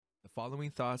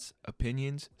following thoughts,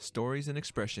 opinions, stories, and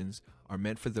expressions are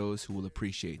meant for those who will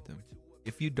appreciate them.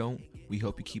 If you don't, we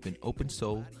hope you keep an open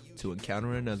soul to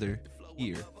encounter another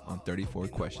here on 34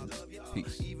 Questions.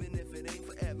 Peace. 3,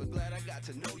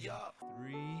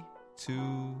 2,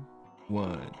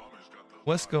 1.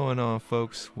 What's going on,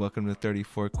 folks? Welcome to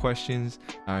 34 Questions.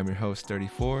 I'm your host,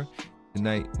 34.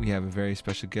 Tonight, we have a very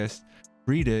special guest.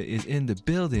 Frida is in the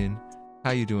building.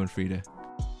 How you doing, Frida?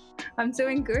 I'm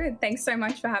doing good. Thanks so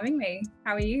much for having me.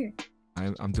 How are you?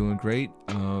 I'm doing great.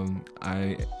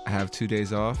 I have 2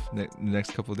 days off the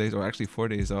next couple of days, or actually 4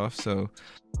 days off. So,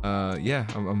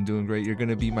 I'm doing great. You're going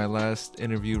to be my last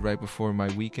interview right before my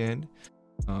weekend.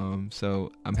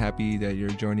 So I'm happy that you're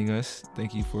joining us.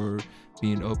 Thank you for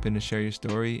being open to share your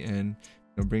story and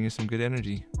bringing some good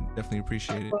energy. Definitely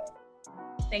appreciate it.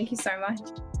 Thank you so much.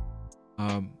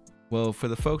 Well, for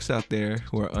the folks out there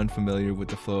who are unfamiliar with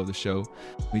the flow of the show,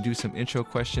 we do some intro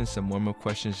questions, some warm-up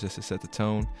questions just to set the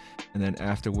tone. And then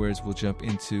afterwards, we'll jump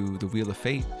into the Wheel of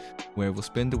Fate, where we'll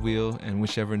spin the wheel, and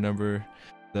whichever number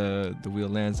the wheel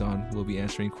lands on, we'll be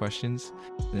answering questions.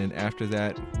 And then after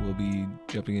that, we'll be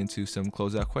jumping into some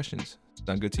closeout questions.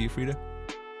 Sound good to you, Frida?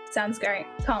 Sounds great.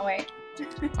 Can't wait.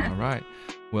 All right.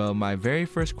 Well, my very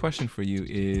first question for you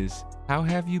is, how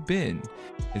have you been?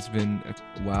 It's been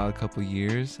a while, a couple of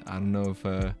years. I don't know if,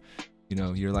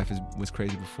 your life was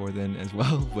crazy before then as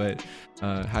well, but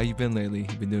how you been lately?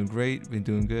 You been doing great? Been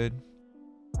doing good?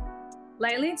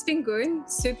 Lately, it's been good.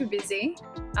 Super busy.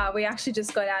 We actually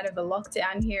just got out of a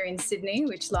lockdown here in Sydney,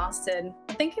 which lasted,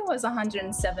 I think it was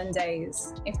 107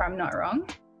 days, if I'm not wrong.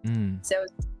 So it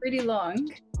was pretty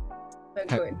long, but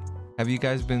good. Have you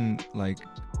guys been,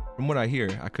 from what I hear,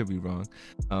 I could be wrong,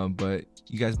 but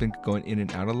you guys been going in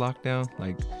and out of lockdown?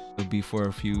 Like, it'll be for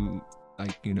a few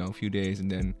days and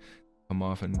then come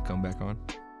off and come back on?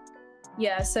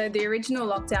 Yeah, so the original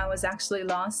lockdown was actually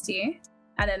last year,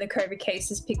 and then the COVID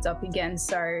cases picked up again.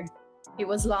 So it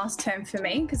was last term for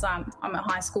me, because I'm a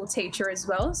high school teacher as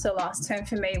well. So last term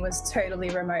for me was totally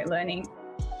remote learning.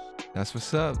 That's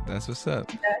what's up.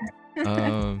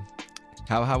 Yeah.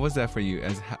 How was that for you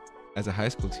as a high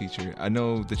school teacher? I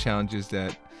know the challenges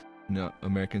that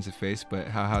Americans have faced, but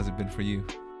how's it been for you?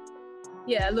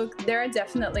 Yeah, look, there are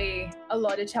definitely a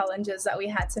lot of challenges that we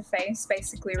had to face,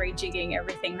 basically rejigging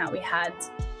everything that we had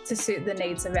to suit the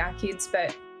needs of our kids,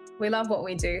 but we love what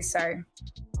we do, so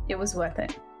it was worth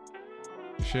it.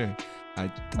 Sure. I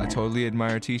totally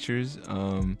admire teachers.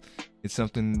 It's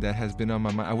something that has been on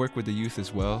my mind. I work with the youth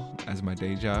as well as my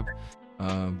day job,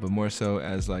 but more so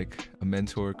as like a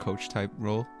mentor coach type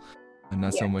role, and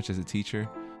not so much as a teacher.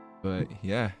 But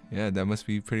yeah, that must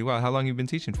be pretty wild. How long have you been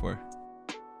teaching for?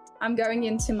 I'm going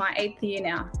into my 8th year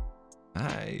now.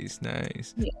 Nice.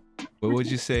 Yeah. What would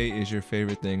you say is your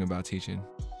favorite thing about teaching?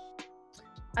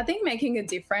 I think making a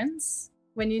difference.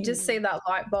 When you just see that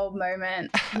light bulb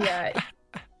moment,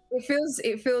 it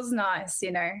feels nice,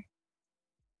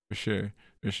 For sure.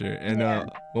 And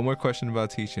one more question about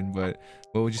teaching, but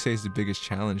what would you say is the biggest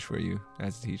challenge for you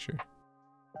as a teacher?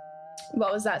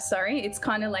 What was that? Sorry, it's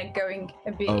kind of like going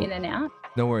a bit in and out.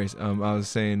 No worries. I was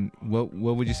saying, what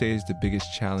would you say is the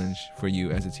biggest challenge for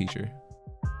you as a teacher?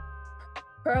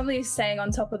 Probably staying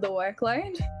on top of the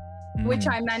workload, which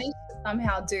I manage to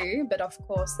somehow do, but of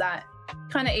course that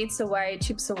kind of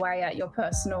chips away at your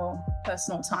personal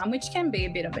time, which can be a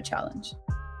bit of a challenge.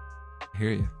 I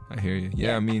hear you.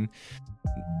 Yeah, I mean,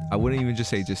 I wouldn't even just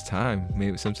say just time.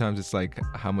 Maybe sometimes it's like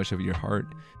how much of your heart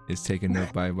is taken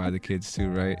up by the kids too,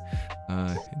 right?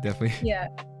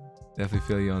 Definitely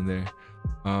feel you on there.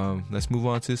 Let's move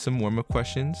on to some warm-up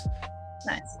questions.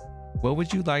 Nice. What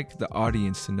would you like the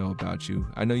audience to know about you?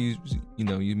 I know you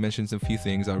mentioned a few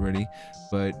things already,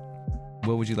 but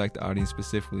what would you like the audience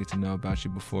specifically to know about you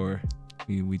before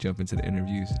we jump into the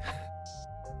interviews?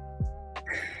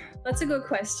 That's a good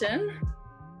question.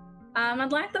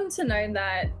 I'd like them to know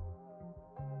that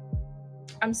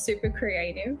I'm super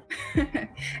creative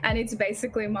and it's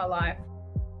basically my life.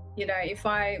 If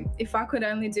I could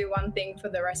only do one thing for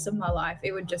the rest of my life,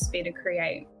 it would just be to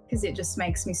create, because it just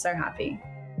makes me so happy.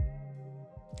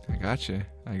 I gotcha.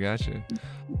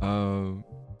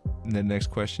 The next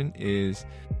question is,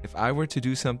 if I were to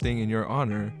do something in your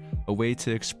honor, a way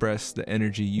to express the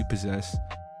energy you possess,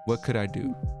 what could I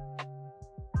do?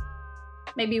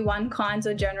 Maybe one kind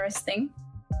or generous thing.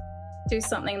 Do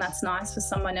something that's nice for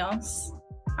someone else.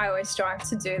 I always strive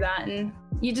to do that, and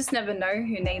you just never know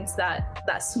who needs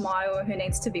that smile or who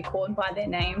needs to be called by their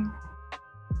name.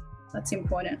 That's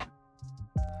important.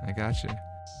 I gotcha.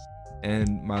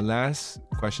 And my last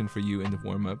question for you in the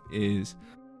warm-up is,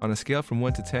 on a scale from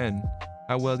 1 to 10,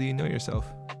 how well do you know yourself?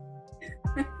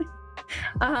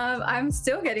 I'm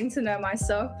still getting to know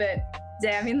myself, but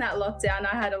damn, in that lockdown,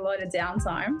 I had a lot of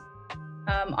downtime.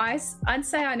 I'd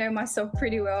say I know myself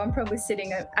pretty well. I'm probably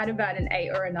sitting at about an 8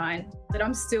 or a 9, but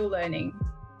I'm still learning.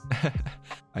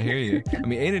 I hear you. I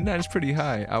mean, 8 and 9 is pretty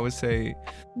high. I would say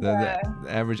the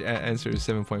average answer is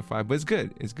 7.5, but it's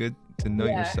good. It's good to know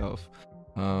yourself.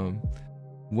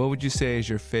 What would you say is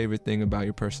your favorite thing about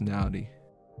your personality?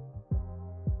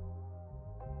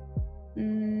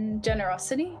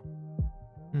 Generosity.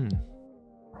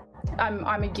 I'm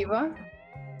a giver,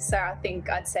 so I think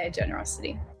I'd say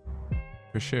generosity.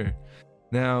 For sure.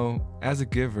 Now, as a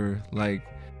giver, like,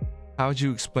 how would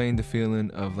you explain the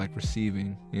feeling of like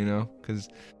receiving, you know? Because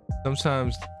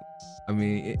sometimes, I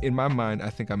mean, in my mind, I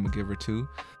think I'm a giver too.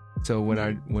 So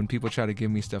when people try to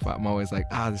give me stuff, I'm always like,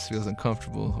 this feels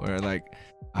uncomfortable, or like,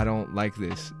 I don't like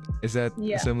this. Is that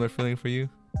a similar feeling for you?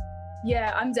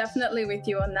 Yeah, I'm definitely with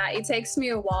you on that. It takes me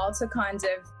a while to kind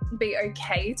of be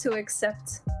okay to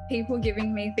accept people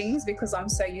giving me things because I'm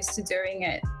so used to doing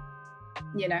it,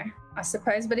 you know, I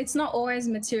suppose. But it's not always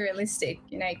materialistic.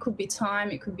 You know, it could be time,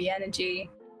 it could be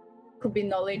energy, it could be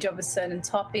knowledge of a certain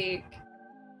topic.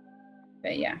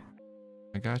 But yeah.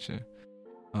 I gotcha.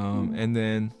 And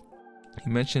then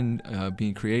you mentioned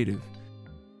being creative.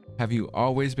 Have you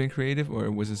always been creative,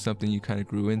 or was it something you kind of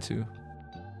grew into?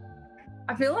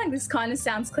 I feel like this kind of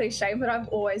sounds cliche, but I've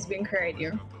always been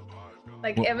creative.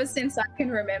 Like ever since I can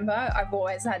remember, I've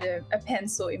always had a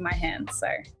pencil in my hand. So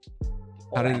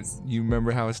how did you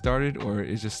remember how it started, or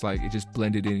it's just like it just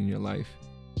blended in your life?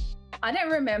 I don't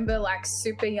remember like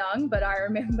super young, but I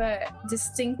remember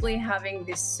distinctly having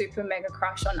this super mega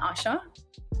crush on Usher.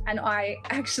 And I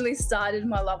actually started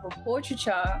my love of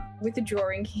portraiture with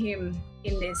drawing him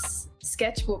in this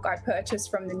sketchbook I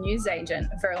purchased from the newsagent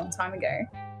a very long time ago.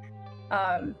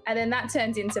 And then that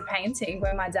turned into painting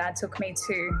when my dad took me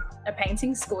to a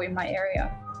painting school in my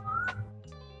area.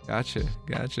 Gotcha.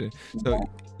 So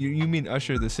you mean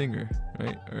Usher the singer,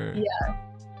 right? Or... Yeah,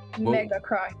 mega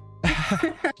crush.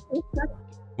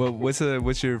 Well, what's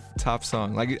your top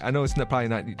song? Like, I know it's probably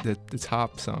not the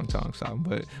top song,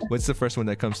 but what's the first one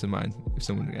that comes to mind if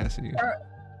someone asks you?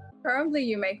 Probably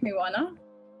You Make Me Wanna.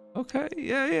 Okay,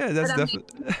 yeah, that's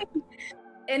definitely.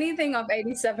 Anything of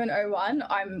 8701,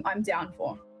 I'm down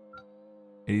for.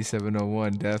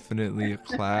 8701, definitely a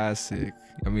classic.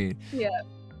 I mean, yeah.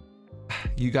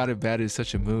 You Got It Bad is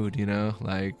such a mood, you know,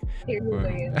 like. It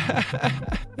really is. I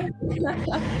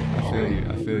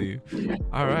feel you.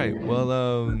 All right, well,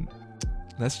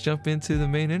 let's jump into the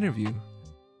main interview.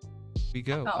 Here we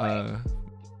go.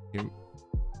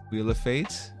 Wheel of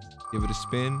Fate. Give it a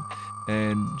spin,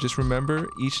 and just remember,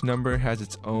 each number has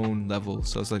its own level.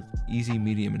 So it's like easy,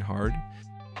 medium, and hard.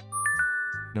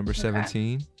 Number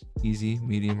 17, easy,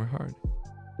 medium, or hard.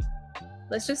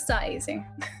 Let's just start easy.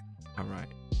 All right.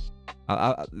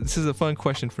 This is a fun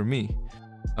question for me.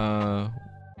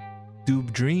 Do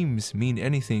dreams mean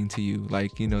anything to you?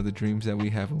 Like, you know, the dreams that we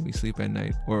have when we sleep at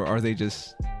night, or are they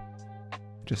just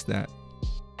that?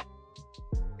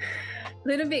 A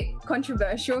little bit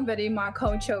controversial, but in my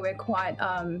culture, we're quite,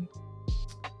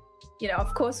 you know,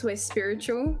 of course we're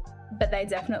spiritual, but they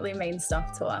definitely mean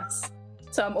stuff to us.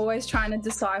 So I'm always trying to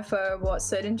decipher what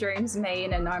certain dreams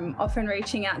mean, and I'm often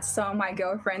reaching out to some of my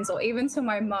girlfriends or even to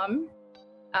my mum.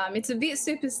 It's a bit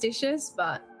superstitious,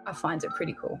 but I find it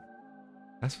pretty cool.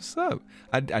 That's what's up.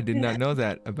 I did not know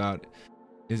that about.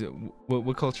 Is it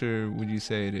what culture would you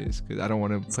say it is? Because I don't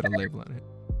want to put a label on it.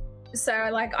 So,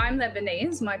 like, I'm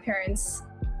Lebanese. My parents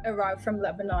arrived from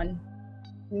Lebanon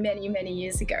many, many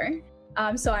years ago.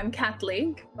 So I'm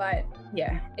Catholic, but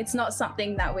yeah, it's not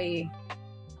something that we,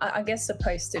 I guess,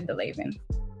 supposed to believe in.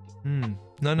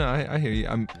 No, I hear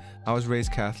you. I was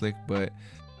raised Catholic, but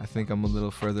I think I'm a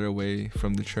little further away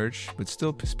from the church, but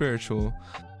still spiritual.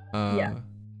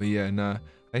 But yeah, nah,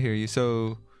 I hear you.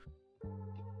 So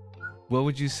what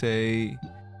would you say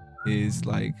is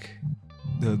like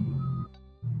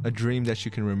a dream that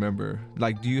you can remember?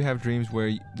 Like, do you have dreams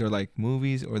where they're like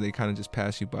movies, or they kind of just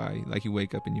pass you by? Like, you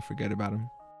wake up and you forget about them?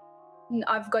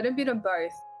 I've got a bit of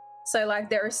both. So like,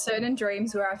 there are certain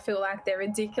dreams where I feel like they're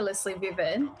ridiculously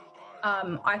vivid.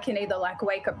 I can either like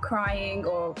wake up crying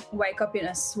or wake up in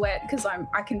a sweat because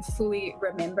I can fully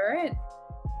remember it.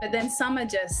 But then some are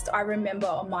just, I remember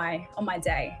on my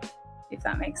day, if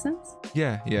that makes sense.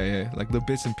 Yeah. Like the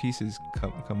bits and pieces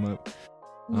come up.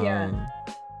 Yeah.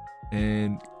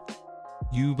 And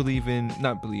you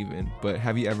not believe in, but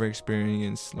have you ever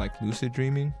experienced like lucid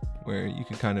dreaming, where you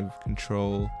can kind of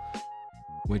control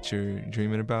what you're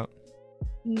dreaming about?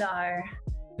 No.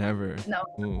 Never. No.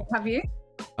 Ooh. Have you?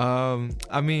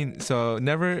 I mean, so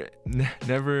never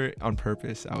on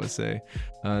purpose, I would say.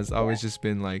 It's always just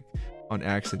been like on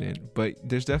accident, but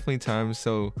there's definitely times.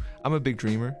 So I'm a big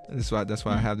dreamer. That's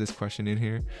why I have this question in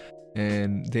here,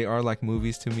 and they are like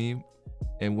movies to me,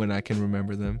 and when I can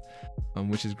remember them,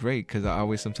 which is great because I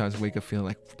always sometimes wake up feeling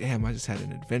like, damn, I just had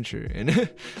an adventure, and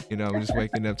you know, I'm just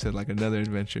waking up to like another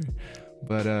adventure.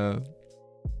 But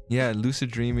yeah,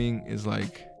 lucid dreaming is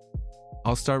like,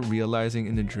 I'll start realizing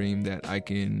in the dream that I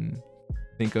can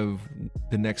think of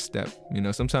the next step. You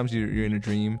know, sometimes you're in a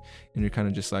dream and you're kind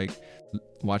of just like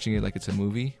watching it like it's a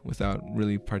movie without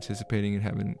really participating and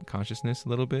having consciousness a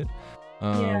little bit.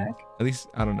 At least,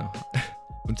 I don't know.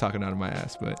 I'm talking out of my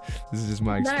ass, but this is just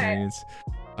my experience.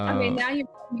 I mean, now you've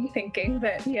got me thinking,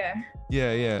 but yeah.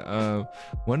 Yeah.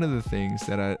 One of the things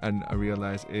that I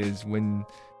realize is when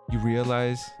you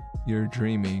realize you're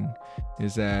dreaming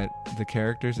is that the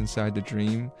characters inside the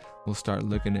dream will start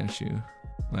looking at you,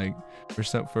 like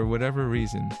for whatever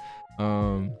reason.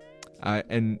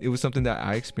 And it was something that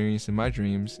I experienced in my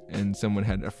dreams, and someone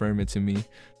had affirmed it to me,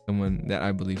 someone that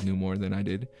I believe knew more than I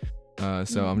did.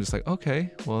 So I'm just like,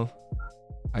 okay, well,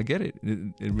 I get it.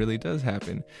 It really does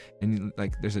happen. And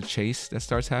like, there's a chase that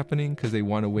starts happening because they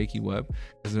want to wake you up,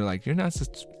 because they're like,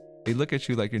 they look at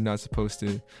you like you're not supposed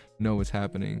to know what's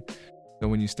happening. So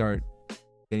when you start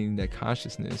getting that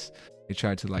consciousness, they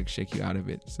try to like shake you out of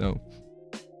it. So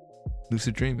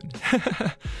lucid dreaming.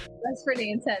 That's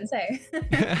pretty intense, hey?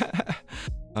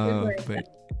 But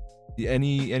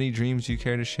any dreams you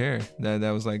care to share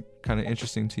that was like kind of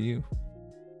interesting to you?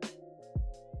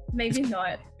 Maybe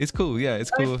not. It's cool. Yeah,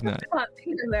 it's cool if not. I can't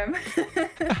think of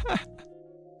them.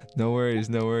 No worries.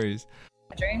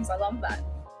 Dreams, I love that.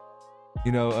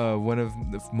 You know, one of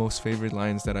the most favorite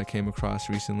lines that I came across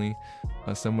recently,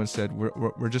 someone said,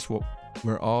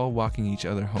 we're all walking each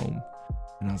other home.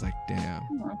 And I was like, damn,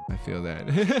 I feel that.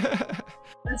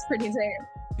 That's pretty deep.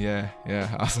 Yeah.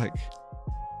 I was like,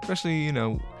 especially, you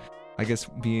know, I guess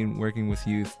working with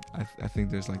youth, I think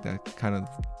there's like that kind of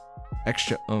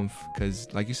extra oomph,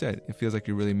 because like you said, it feels like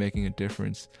you're really making a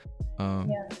difference.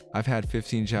 I've had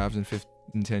 15 jobs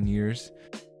in 10 years,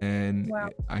 and wow.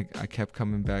 I kept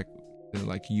coming back to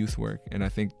like youth work, and I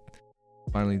think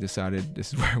finally decided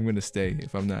this is where I'm going to stay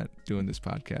if I'm not doing this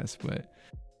podcast. But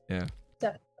yeah,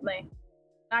 definitely,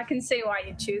 I can see why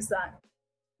you choose that.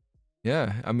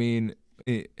 Yeah, I mean,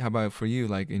 how about for you,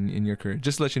 like in your career?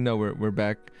 Just to let you know, we're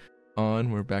back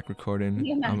recording.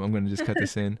 Yeah. I'm going to just cut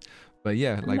this in. But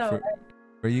yeah, like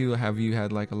for you, have you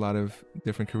had like a lot of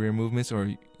different career movements,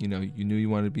 or you know, you knew you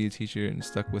wanted to be a teacher and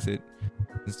stuck with it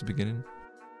since the beginning?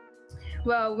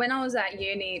 Well, when I was at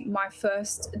uni, my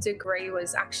first degree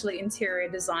was actually interior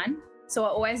design. So I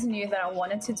always knew that I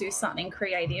wanted to do something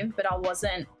creative, but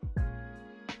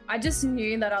I just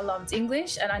knew that I loved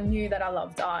English and I knew that I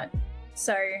loved art.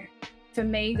 So for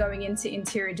me, going into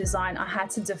interior design, I had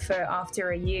to defer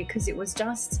after a year because it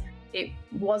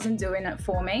wasn't doing it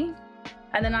for me.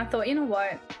 And then I thought, you know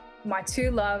what, my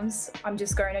two loves, I'm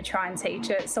just going to try and teach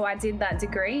it. So I did that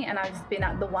degree, and I've been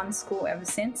at the one school ever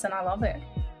since, and I love it.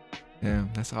 Yeah,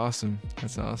 that's awesome.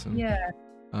 Yeah.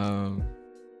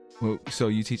 Well, so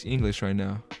you teach English right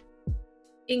now?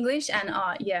 English and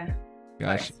art, yeah.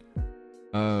 Gosh.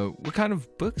 What kind of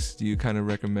books do you kind of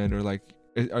recommend, or like,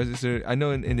 is there? I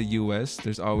know in the US,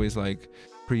 there's always like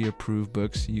pre-approved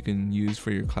books you can use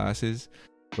for your classes.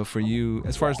 But for you,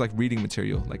 as far as like reading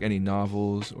material, like any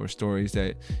novels or stories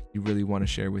that you really want to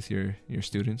share with your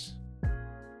students?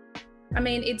 I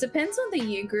mean, it depends on the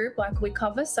year group. Like, we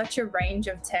cover such a range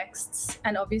of texts,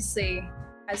 and obviously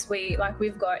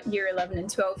we've got year 11 and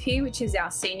 12 here, which is our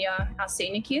senior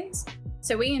kids.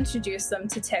 So we introduce them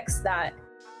to texts that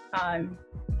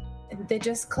they're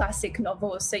just classic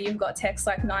novels. So you've got texts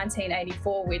like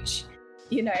 1984, which,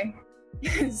 you know,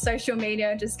 social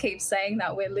media just keeps saying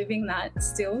that we're living that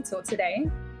still till today.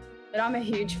 But I'm a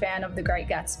huge fan of The Great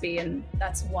Gatsby, and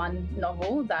that's one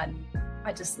novel that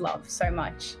I just love so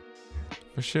much.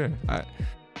 For sure.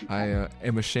 I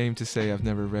am ashamed to say I've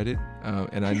never read it,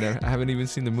 and I haven't even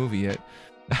seen the movie yet.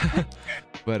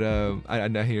 But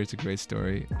I hear it's a great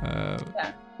story.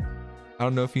 Yeah. I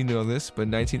don't know if you know this, but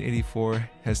 1984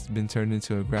 has been turned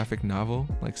into a graphic novel.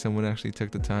 Like, someone actually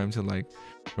took the time to like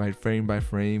write frame by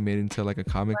frame, made it into like a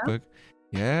comic book.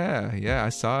 Yeah, I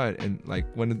saw it, and like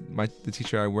the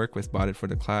teacher I work with bought it for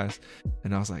the class,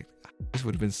 and I was like, this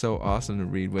would have been so awesome to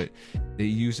read. But they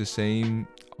used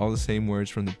all the same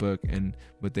words from the book,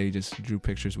 but they just drew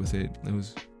pictures with it. It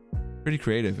was pretty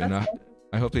creative, and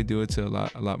I hope they do it to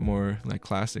a lot more like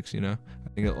classics. You know, I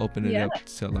think it'll open it up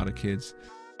to a lot of kids.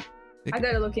 I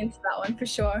gotta look into that one for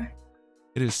sure.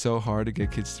 It is so hard to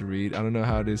get kids to read. I don't know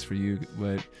how it is for you,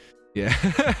 but yeah.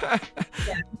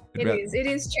 Yeah, it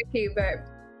is tricky, but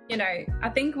you know, I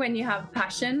think when you have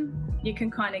passion, you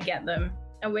can kind of get them.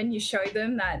 And when you show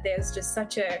them that there's just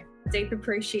such a deep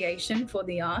appreciation for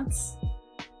the arts,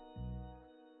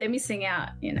 they're missing out,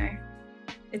 you know.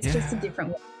 It's just a different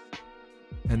way.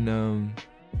 And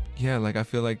yeah, like I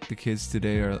feel like the kids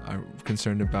today are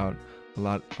concerned about a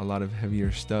lot of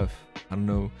heavier stuff. I don't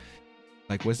know,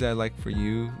 like what's that like for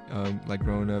you? Like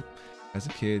growing up as a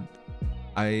kid,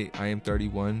 I am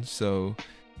 31, so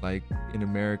like in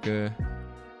America,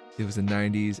 it was the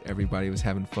 90s. Everybody was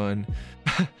having fun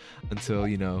until,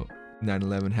 you know,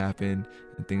 9/11 happened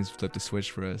and things flipped a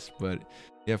switch for us. But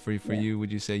yeah, for you,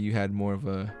 would you say you had more of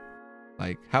a,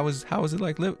 like, how was it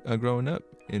like growing up?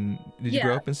 Did you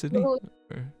grow up in Sydney? Well,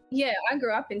 yeah, I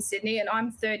grew up in Sydney, and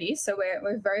I'm 30, so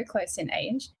we're very close in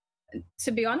age.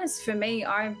 To be honest, for me,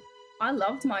 I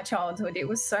loved my childhood. It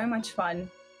was so much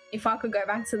fun. If I could go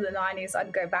back to the 90s,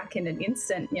 I'd go back in an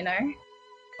instant, you know?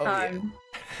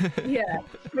 Yeah,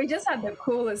 we just had the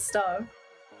coolest stuff.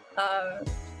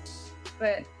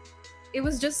 But it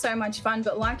was just so much fun.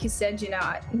 But like you said, you know,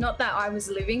 not that I was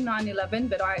living 9/11,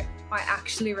 but I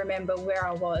actually remember where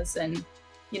I was. And,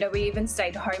 you know, we even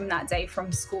stayed home that day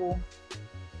from school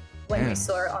when we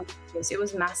saw it on the news. It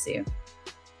was massive.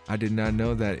 I did not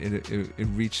know that it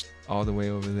reached all the way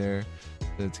over there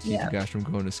to keep you guys from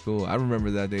going to school. I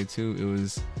remember that day too. It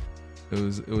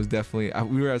was definitely, I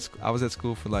was at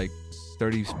school for like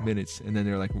 30 minutes, and then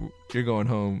they're like, you're going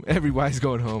home. Everybody's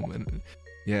going home. And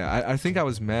yeah, I think I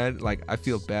was mad. Like, I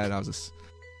feel bad.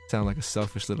 Sound like a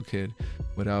selfish little kid,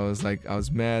 but I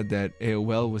was mad that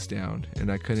AOL was down and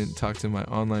I couldn't talk to my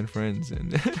online friends.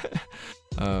 And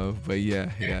but yeah,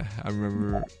 I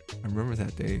remember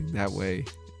that day that way.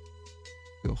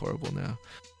 I feel horrible now.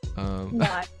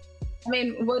 Yeah. I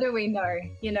mean, what do we know?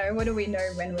 You know, what do we know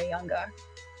when we're younger?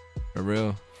 For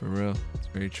real. It's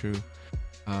very true.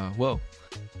 Well,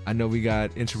 I know we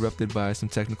got interrupted by some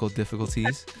technical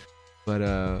difficulties, but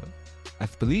I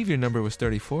believe your number was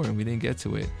 34 and we didn't get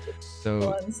to it.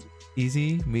 So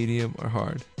easy, medium, or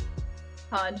hard?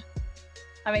 Hard.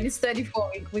 I mean, it's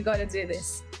 34. We got to do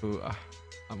this. Ooh,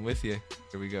 I'm with you.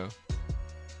 Here we go.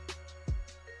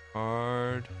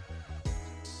 Hard.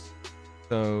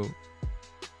 So,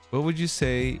 what would you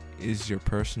say is your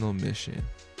personal mission?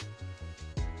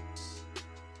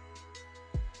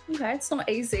 Okay, it's not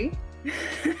easy.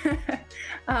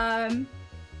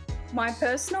 My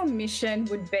personal mission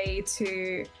would be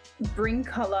to bring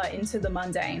color into the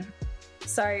mundane.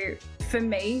 So for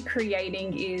me,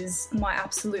 creating is my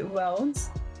absolute world.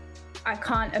 I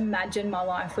can't imagine my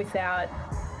life without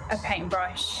a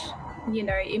paintbrush. You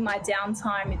know, in my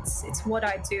downtime, it's what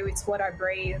I do, it's what I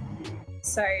breathe.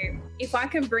 So if I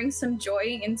can bring some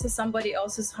joy into somebody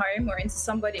else's home or into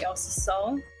somebody else's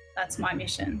soul, that's my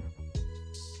mission.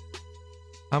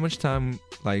 How much time,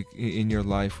 like, in your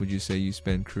life would you say you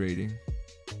spend creating?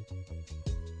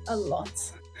 A lot.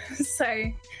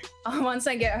 So once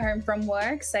I get home from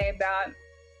work, say about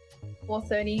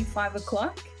 4:30, 5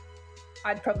 o'clock,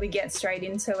 I'd probably get straight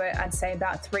into it. I'd say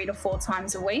about 3 to 4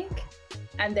 times a week.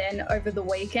 And then over the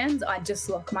weekend, I'd just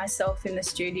lock myself in the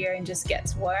studio and just get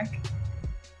to work.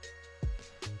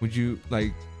 Would you,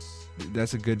 like,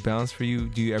 that's a good balance for you?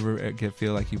 Do you ever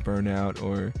feel like you burn out,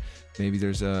 or maybe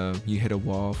you hit a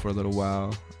wall for a little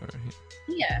while? Or...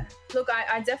 Yeah, look,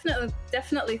 I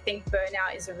definitely think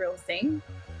burnout is a real thing,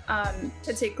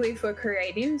 particularly for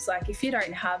creatives. Like, if you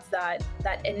don't have that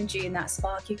energy and that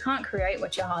spark, you can't create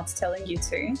what your heart's telling you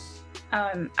to.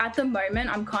 At the moment,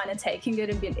 I'm kind of taking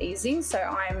it a bit easy, so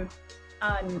I'm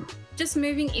just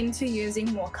moving into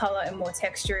using more color and more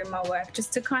texture in my work,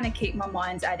 just to kind of keep my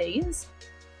mind at ease.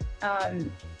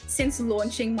 Since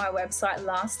launching my website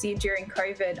last year during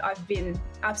COVID, I've been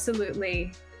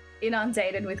absolutely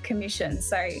inundated with commissions.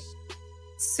 So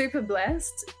super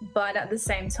blessed, but at the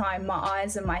same time, my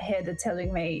eyes and my head are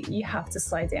telling me you have to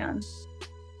slow down.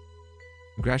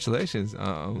 Congratulations.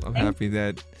 I'm happy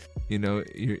that, you know,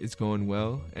 it's going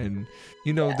well. And,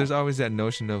 you know, there's always that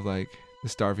notion of like the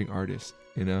starving artist,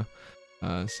 you know?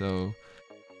 So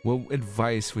what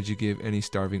advice would you give any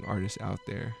starving artist out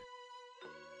there?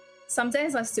 Some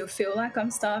days I still feel like I'm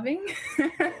starving.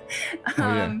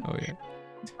 Oh yeah.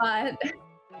 But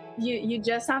you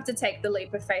just have to take the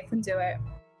leap of faith and do it.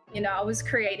 You know, I was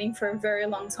creating for a very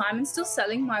long time and still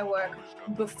selling my work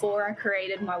before I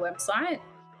created my website.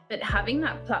 But having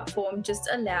that platform just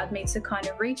allowed me to kind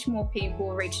of reach more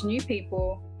people, reach new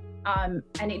people. And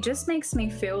it just makes me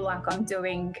feel like I'm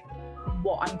doing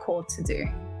what I'm called to do.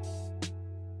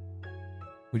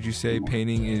 Would you say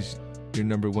painting is your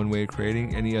number one way of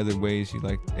creating? Any other ways you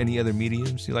like? Any other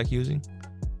mediums you like using?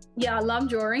 Yeah, I love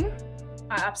drawing.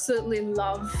 I absolutely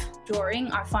love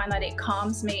drawing. I find that it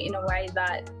calms me in a way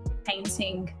that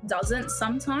painting doesn't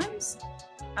sometimes.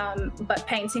 But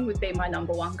painting would be my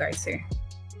number one go-to.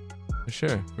 For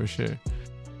sure.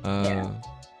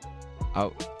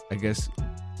 I guess,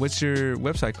 what's your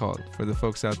website called for the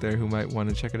folks out there who might want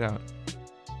to check it out?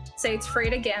 So it's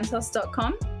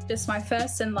fridagantos.com, just my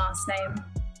first and last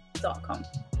name.com.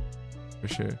 For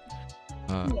sure.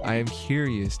 I am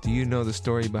curious, do you know the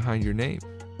story behind your name?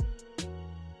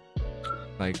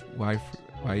 Like, why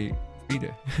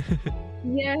Frida?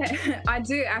 Yeah, I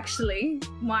do actually.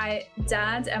 My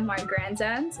dad and my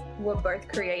granddad were both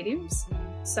creatives,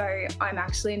 so I'm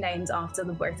actually named after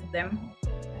the both of them.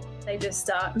 They just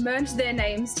merged their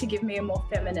names to give me a more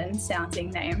feminine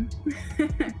sounding name.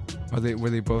 Were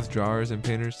they both drawers and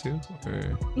painters too?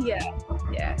 Or?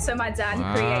 Yeah. So my dad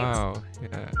creates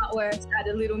artworks out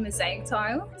of little mosaic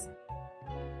tiles.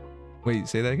 Wait,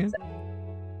 say that again? So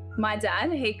my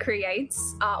dad, he creates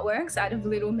artworks out of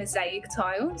little mosaic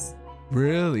tiles.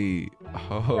 Really?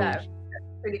 Oh. Yeah,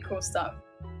 pretty cool stuff.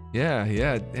 Yeah.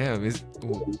 Damn.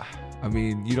 I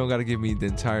mean, you don't got to give me the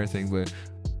entire thing, but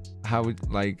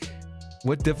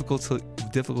what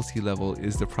difficulty level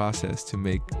is the process to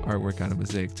make artwork out of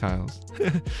mosaic tiles?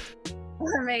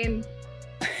 I mean,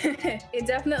 it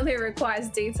definitely requires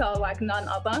detail like none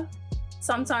other.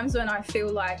 Sometimes when I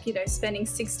feel like, spending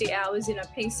 60 hours in a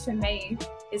piece for me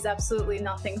is absolutely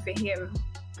nothing for him,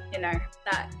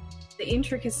 that the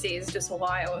intricacy is just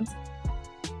wild.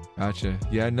 Gotcha.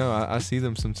 Yeah, no, I see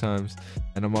them sometimes,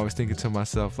 and I'm always thinking to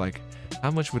myself, like, how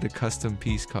much would a custom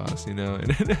piece cost, And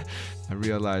then I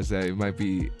realized that it might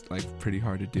be like pretty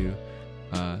hard to do.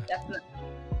 Definitely.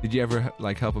 Did you ever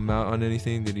like help him out on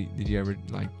anything? Did you ever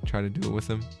like try to do it with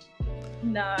him?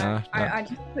 No. I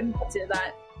just couldn't do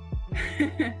that.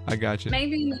 I got you.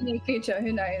 Maybe in the near future,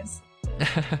 who knows?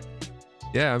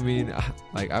 Yeah, I mean,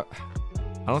 like I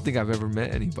don't think I've ever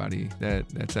met anybody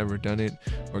that's ever done it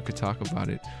or could talk about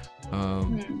it.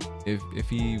 If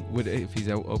he's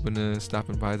open to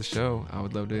stopping by the show, I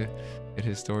would love to get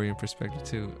his story and perspective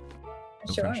too.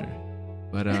 Sure. For sure.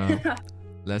 But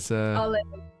let's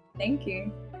thank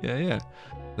you. Yeah.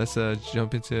 Let's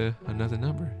jump into another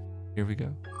number. Here we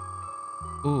go.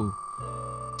 Ooh.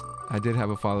 I did have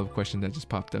a follow-up question that just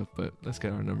popped up, but let's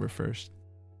get our number first.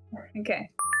 Okay.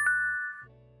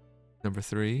 Number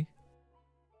 3.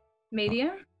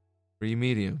 Medium? 3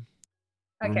 medium.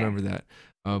 Okay. Remember that.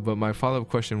 But my follow-up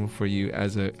question for you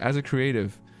as a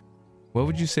creative, what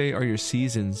would you say are your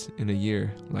seasons in a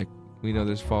year? Like, we know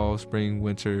there's fall, spring,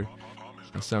 winter,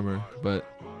 and summer, but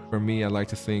for me, I like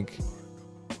to think,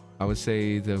 I would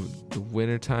say the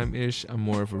winter time-ish, I'm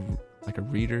more of a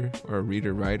reader or a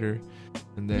reader-writer.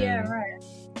 And then,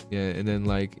 and then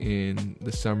like in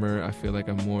the summer, I feel like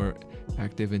I'm more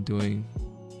active in doing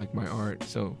like my art.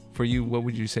 So for you, what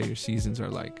would you say your seasons are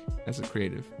like as a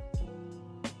creative?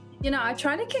 I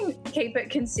try to keep it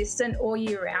consistent all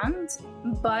year round,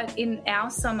 but in our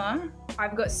summer,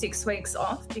 I've got 6 weeks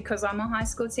off because I'm a high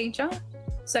school teacher.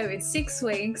 So it's 6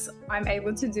 weeks, I'm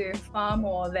able to do far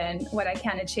more than what I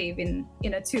can achieve in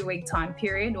a 2-week time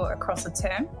period or across a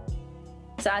term.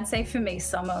 So I'd say for me,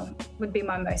 summer would be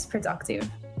my most productive.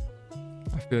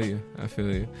 I feel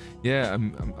you. Yeah,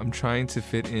 I'm trying to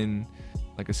fit in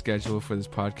like a schedule for this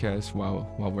podcast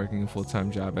while working a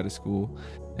full-time job at a school,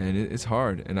 and it's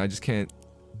hard, and I can't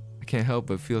help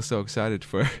but feel so excited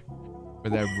for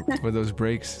those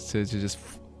breaks to just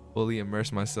fully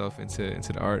immerse myself into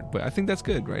the art. But I think that's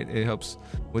good, right? It helps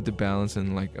with the balance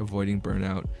and like avoiding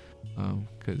burnout,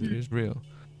 because it is real.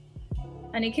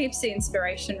 And it keeps the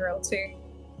inspiration real too.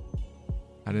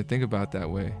 I didn't think about that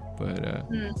way, but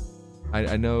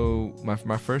I know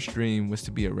my first dream was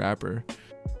to be a rapper.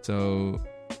 So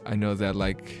I know that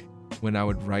like when I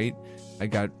would write, I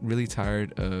got really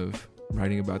tired of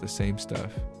writing about the same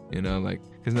stuff, like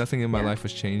because nothing in my life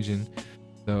was changing.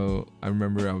 So I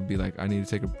remember I would be like, I need to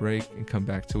take a break and come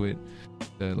back to it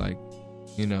to like,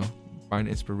 find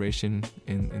inspiration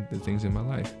in the things in my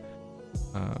life.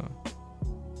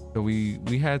 So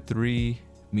we had 3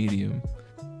 medium.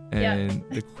 And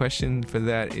the question for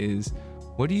that is,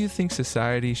 what do you think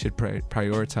society should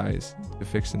prioritize to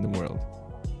fix in the world?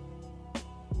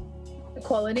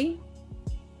 Equality.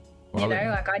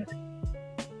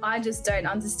 I just don't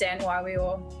understand why we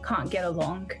all can't get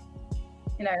along.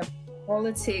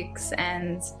 Politics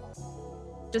and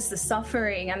just the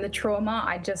suffering and the trauma,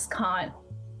 I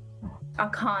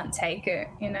can't take it,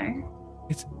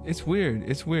 It's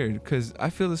weird because I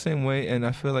feel the same way, and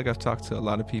I feel like I've talked to a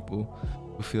lot of people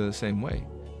who feel the same way.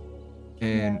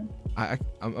 And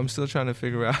I'm still trying to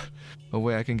figure out a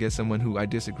way I can get someone who I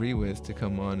disagree with to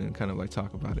come on and kind of like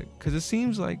talk about it, because it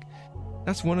seems like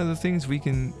that's one of the things we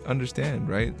can understand,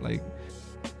 right? Like,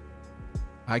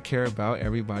 I care about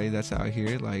everybody that's out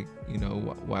here. Like, you know,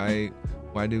 why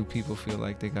do people feel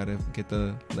like they gotta get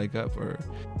the leg up, or,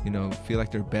 you know, feel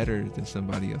like they're better than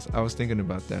somebody else? I was thinking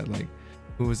about that. Like,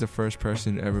 who was the first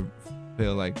person to ever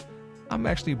feel like, I'm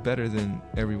actually better than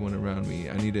everyone around me?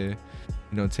 I need to, you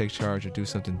know, take charge or do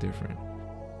something different.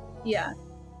 Yeah.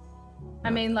 I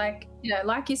mean, like, you know,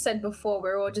 like you said before,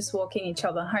 we're all just walking each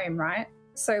other home, right?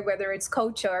 So whether it's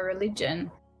culture or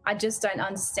religion, I just don't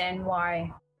understand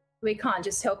why we can't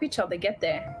just help each other get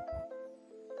there.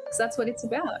 Because that's what it's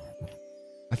about.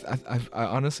 I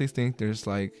honestly think there's,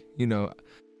 like, you know,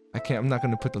 I'm not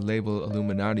going to put the label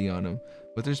Illuminati on them,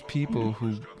 but there's people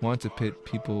who want to pit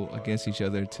people against each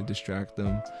other to distract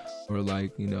them, or,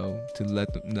 like, you know, to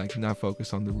let them, like, not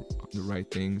focus on the right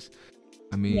things.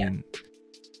 I mean,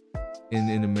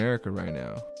 in America right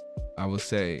now, I will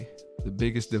say the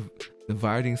biggest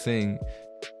dividing thing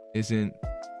isn't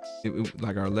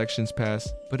like our elections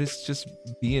passed, but it's just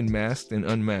being masked and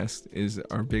unmasked is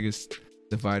our biggest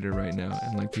divider right now.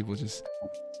 And, like, people just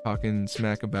talking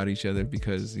smack about each other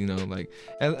because, you know, like,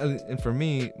 and for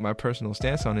me, my personal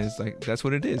stance on it is, like, that's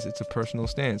what it is. It's a personal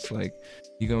stance. Like,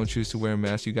 you go and choose to wear a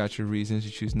mask, you got your reasons.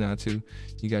 You choose not to,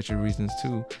 you got your reasons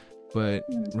too. But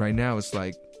right now it's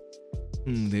like,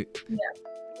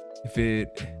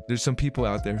 there's some people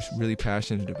out there really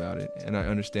passionate about it, and I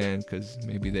understand, because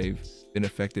maybe they've been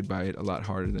affected by it a lot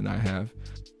harder than I have.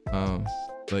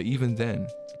 But even then,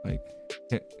 like,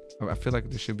 I feel like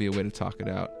there should be a way to talk it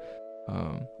out.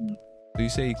 So you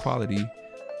say equality. Do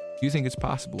you think it's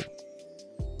possible?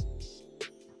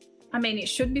 I mean, it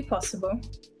should be possible.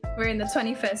 We're in the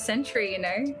 21st century, you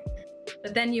know.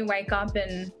 But then you wake up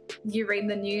and you read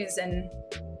the news and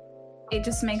it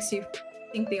just makes you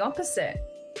think the opposite.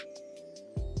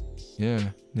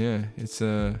 Yeah. It's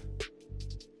I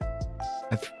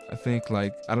think,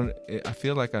 like, I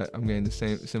feel like I'm getting the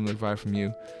similar vibe from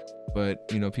you. But,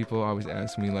 you know, people always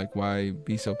ask me, like, why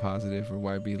be so positive, or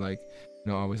why be, like,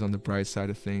 you know, always on the bright side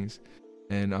of things.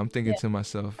 And I'm thinking to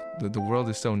myself, the world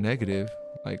is so negative.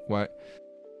 Like, why?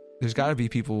 There's got to be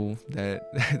people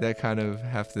that kind of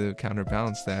have to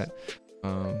counterbalance that.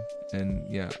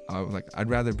 And yeah, I'd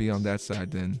rather be on that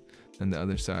side than the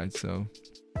other side. So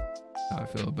how I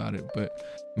feel about it. But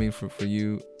I mean, for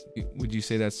you, would you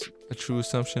say that's a true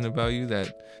assumption about you,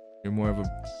 that you're more of a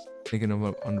thinking of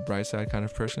on the bright side kind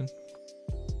of person?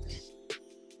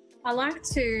 I like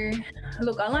to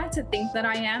think that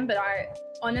I am, but I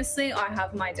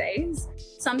have my days.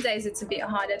 Some days it's a bit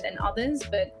harder than others,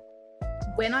 but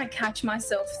when I catch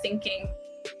myself thinking,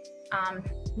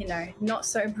 you know, not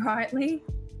so brightly,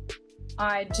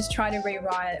 I just try to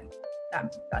rewrite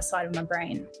that side of my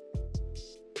brain.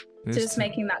 Just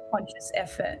making that conscious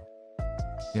effort.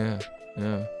 Yeah.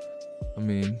 I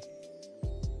mean,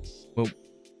 well,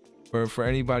 for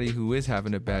anybody who is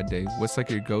having a bad day, what's, like,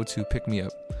 your go-to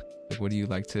pick-me-up? Like, what do you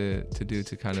like to do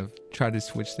to kind of try to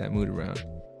switch that mood around?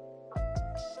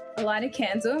 I light a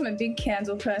candle. I'm a big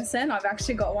candle person. I've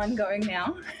actually got one going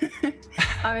now.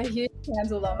 I'm a huge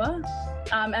candle lover.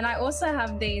 And I also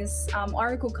have these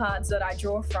oracle cards that I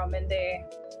draw from, and they're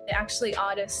actually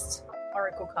artist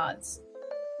oracle cards.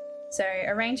 So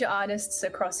a range of artists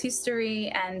across history,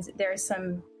 and there are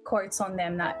some quotes on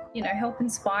them that, you know, help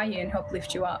inspire you and help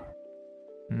lift you up.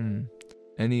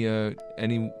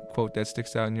 Any quote that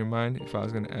sticks out in your mind, if I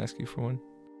was going to ask you for one?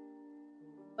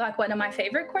 Like, one of my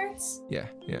favorite quotes? Yeah,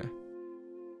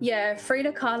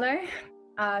 Frida Kahlo.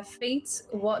 Feet,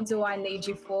 what do I need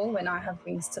you for when I have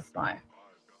wings to fly?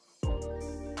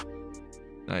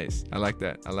 Nice. I like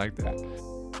that.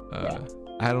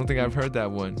 I don't think I've heard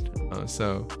that one,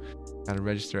 so gotta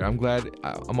register. I'm glad.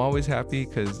 I'm always happy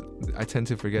because I tend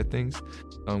to forget things.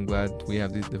 I'm glad we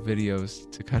have the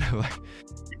videos to kind of, like,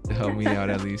 to help me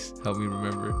out, at least help me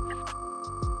remember.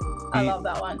 I love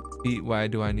that one. Feet, why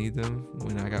do I need them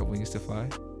when I got wings to fly?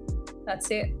 That's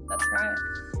it. That's right.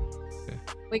 Okay.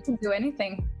 We can do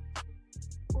anything.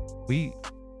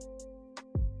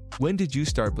 When did you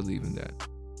start believing that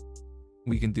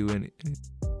we can do anything?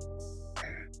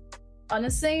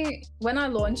 Honestly, when I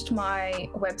launched my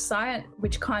website,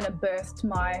 which kind of birthed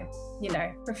my, you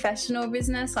know, professional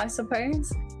business, I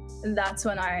suppose, that's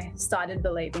when I started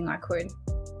believing I could.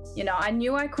 You know, I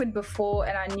knew I could before,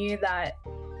 and I knew that,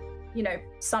 you know,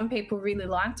 some people really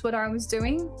liked what I was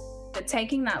doing, but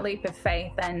taking that leap of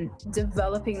faith and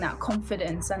developing that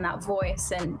confidence and that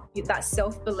voice and that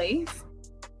self-belief,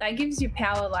 that gives you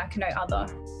power like no other.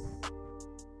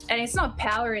 And it's not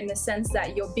power in the sense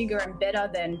that you're bigger and better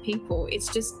than people.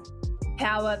 It's just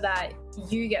power that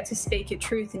you get to speak your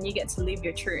truth and you get to live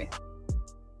your truth.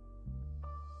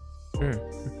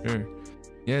 Sure.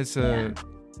 Yeah, so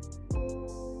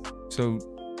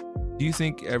do you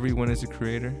think everyone is a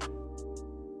creator?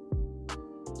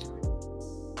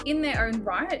 In their own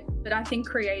right, but I think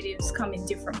creatives come in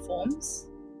different forms.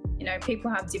 You know, people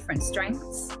have different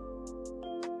strengths.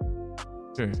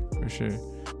 Sure, for sure.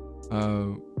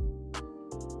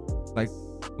 Like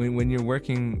when you're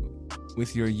working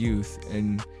with your youth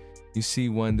and you see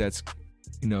one that's,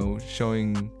 you know,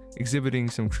 exhibiting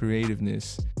some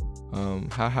creativeness,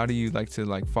 how do you like to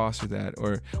like foster that,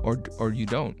 or you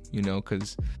don't, you know,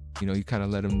 because, you know, you kind of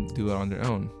let them do it on their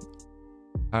own.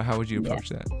 How would you approach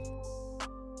that?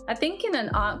 I think in an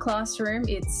art classroom,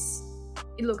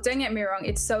 look, don't get me wrong,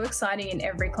 it's so exciting in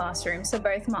every classroom. So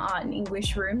both my art and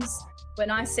English rooms,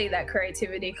 when I see that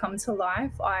creativity come to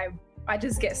life, I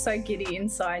just get so giddy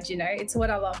inside, you know. It's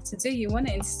what I love to do. You want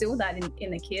to instill that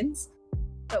in the kids.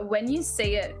 But when you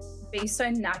see it be so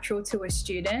natural to a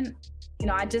student, you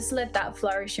know, I just let that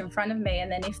flourish in front of me.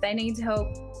 And then if they need help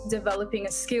developing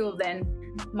a skill,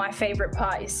 then my favorite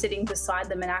part is sitting beside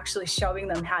them and actually showing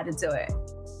them how to do it.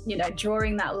 You know,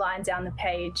 drawing that line down the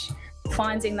page,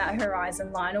 finding that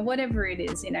horizon line or whatever it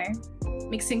is, you know,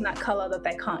 mixing that color that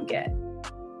they can't get.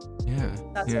 Yeah.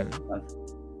 That's yeah. what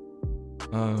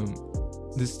I love.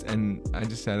 And I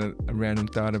just had a random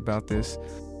thought about this,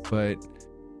 but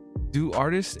do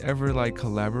artists ever like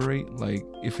collaborate? Like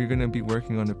if you're gonna be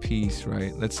working on a piece,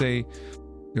 right? Let's say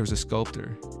there was a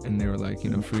sculptor and they were like, you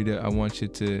know, Frida, I want you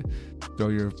to throw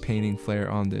your painting flair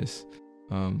on this.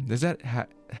 Does that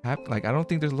happen? Like, I don't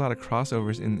think there's a lot of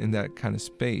crossovers in that kind of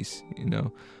space, you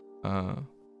know.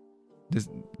 Do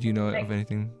you know of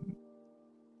anything?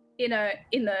 In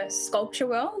the sculpture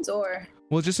world, or?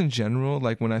 Well, just in general,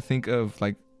 like when I think of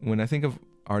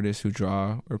artists who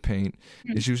draw or paint,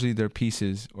 it's usually their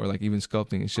pieces, or like even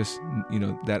sculpting. It's just, you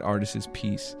know, that artist's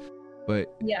piece.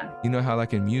 But yeah, you know how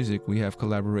like in music we have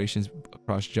collaborations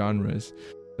across genres.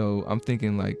 So I'm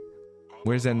thinking like,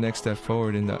 where's that next step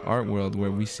forward in the art world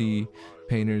where we see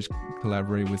painters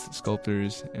collaborate with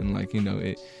sculptors, and like, you know,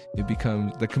 it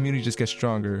becomes, the community just gets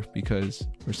stronger because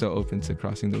we're so open to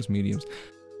crossing those mediums.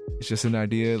 It's just an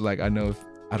idea. Like, I know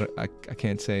I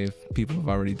can't say if people have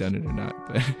already done it or not,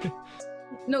 but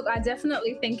look, I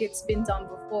definitely think it's been done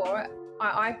before.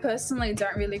 I personally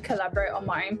don't really collaborate on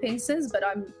my own pieces, but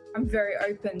I'm very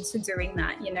open to doing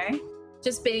that, you know.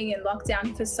 Just being in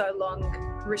lockdown for so long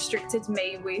restricted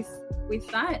me with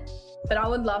that. But I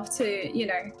would love to, you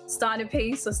know, start a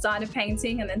piece or start a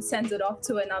painting and then send it off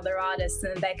to another artist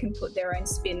and they can put their own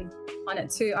spin on it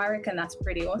too. I reckon that's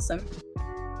pretty awesome.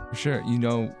 For sure. You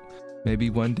know, maybe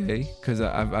one day, because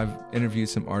I've interviewed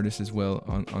some artists as well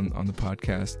on the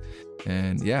podcast,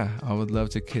 and yeah, I would love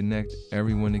to connect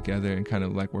everyone together and kind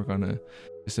of like work on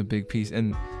just a big piece.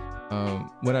 And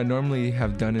what I normally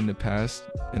have done in the past,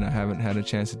 and I haven't had a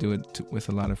chance to do it with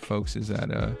a lot of folks, is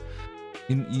that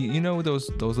you know those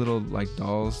little like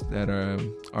dolls that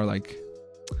are like,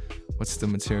 what's the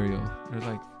material? They're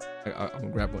like, I'm gonna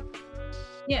grab one.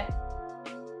 Yeah.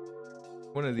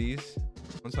 One of these.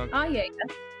 Oh yeah.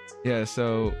 Yeah,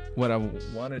 so what I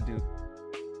want to do,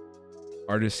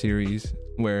 artist series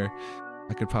where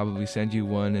I could probably send you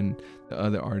one and the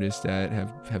other artists that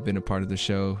have been a part of the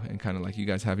show, and kind of like you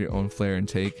guys have your own flair and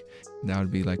take. That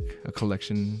would be like a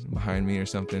collection behind me or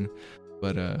something.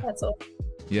 But that's all.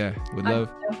 Yeah, would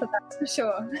love. For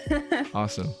sure.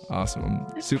 Awesome.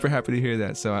 I'm super happy to hear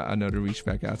that. So I know to reach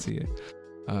back out to you.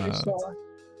 For sure.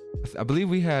 I believe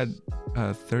we had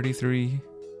 33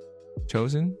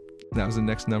 chosen. That was the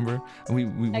next number.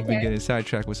 We've been getting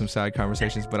sidetracked with some side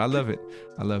conversations, but I love it.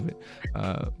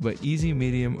 But easy,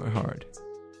 medium, or hard?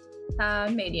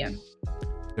 Medium.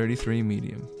 33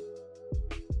 medium.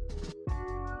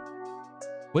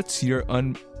 What's your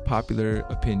unpopular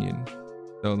opinion?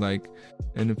 So like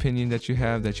an opinion that you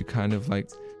have that you kind of like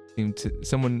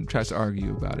someone tries to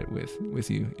argue about it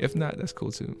with you. If not, that's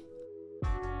cool too.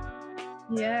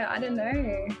 Yeah, I don't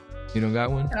know. You don't got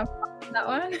one? Can I pass that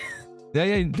one?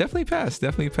 Yeah, definitely pass.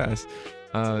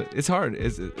 It's hard.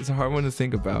 It's a hard one to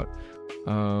think about.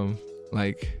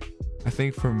 Like, I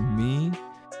think for me,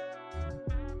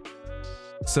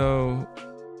 so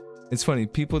it's funny,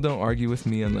 people don't argue with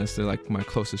me unless they're like my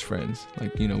closest friends.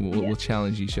 Like, you know, we'll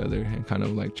challenge each other and kind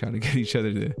of like try to get each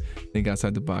other to think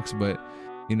outside the box. But,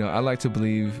 you know, I like to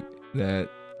believe that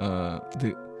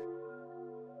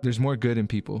there's more good in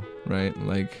people, right?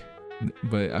 Like,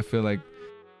 but I feel like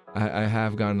I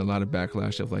have gotten a lot of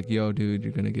backlash of like, yo, dude,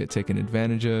 you're gonna get taken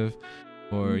advantage of.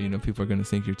 or people are gonna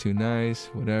think you're too nice,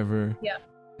 whatever. Yeah.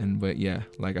 But yeah,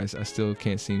 like I still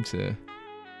can't seem to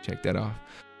check that off.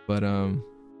 But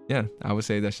yeah, I would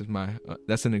say that's just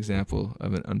that's an example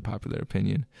of an unpopular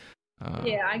opinion.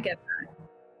 Yeah, I get that.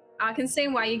 I can see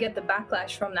why you get the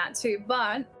backlash from that too,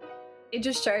 but it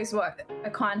just shows what a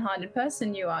kind-hearted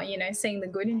person you are, seeing the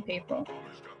good in people.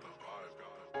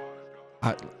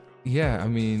 I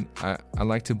mean, I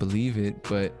like to believe it,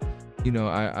 but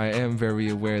I am very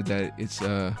aware that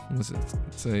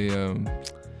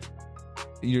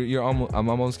I'm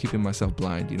almost keeping myself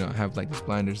blind. I have like these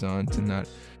blinders on to not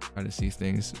try to see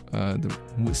things,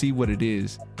 see what it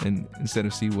is, and instead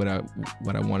of see what I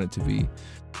want it to be.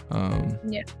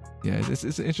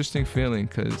 It's an interesting feeling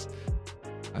because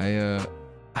I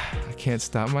can't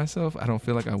stop myself. I don't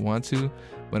feel like I want to,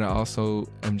 but I also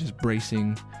am just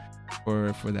bracing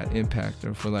for that impact,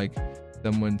 or for like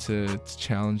someone to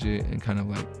challenge it, and kind of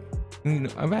like,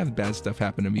 I've had bad stuff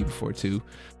happen to me before too,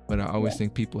 but I always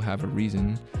think people have a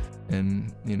reason,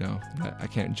 and I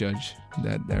can't judge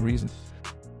that reason.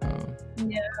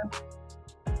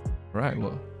 Right.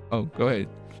 Well, go ahead.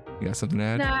 You got something to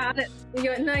add?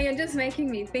 You're just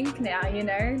making me think now.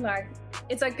 Like,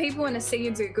 it's like people want to see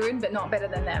you do good, but not better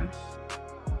than them.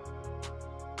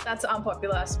 That's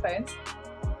unpopular, I suppose.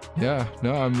 Yeah.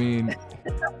 No, I mean,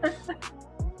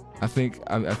 I think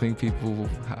people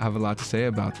have a lot to say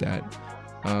about that.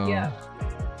 Yeah,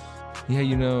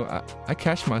 I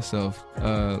catch myself.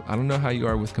 I don't know how you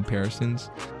are with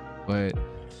comparisons, but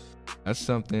that's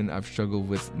something I've struggled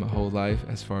with my whole life,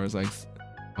 as far as like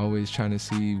always trying to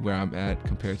see where I'm at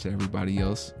compared to everybody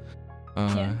else.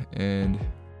 And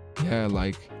yeah,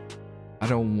 like I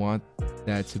don't want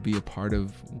that to be a part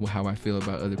of how I feel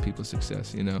about other people's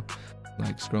success,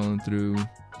 like scrolling through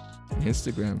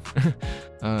Instagram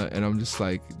and I'm just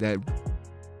like that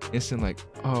instant like,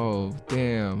 oh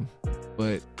damn,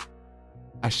 but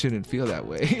I shouldn't feel that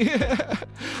way.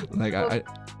 Like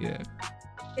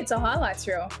it's a highlights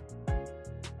reel.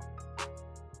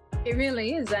 It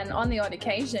really is, and on the odd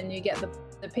occasion you get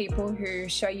the people who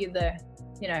show you the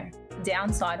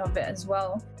downside of it as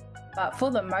well, but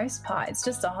for the most part it's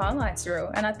just a highlights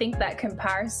reel. And I think that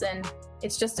comparison,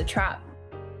 it's just a trap.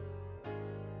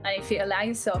 And if you allow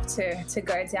yourself to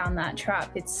go down that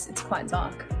trap, it's quite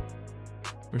dark.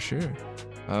 For sure.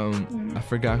 I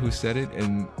forgot who said it,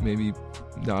 and maybe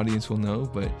the audience will know,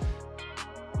 but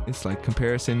it's like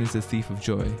comparison is the thief of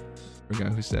joy. I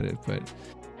forgot who said it, but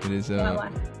it is. Yeah.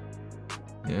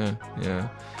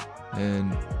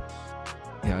 And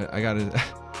yeah, I gotta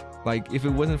like, if it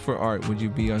wasn't for art, would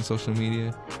you be on social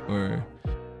media? Or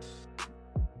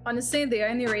honestly, the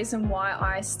only reason why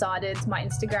I started my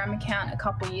Instagram account a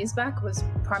couple years back was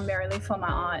primarily for my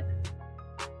art.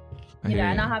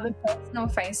 And I have a personal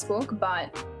Facebook,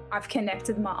 but I've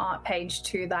connected my art page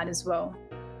to that as well.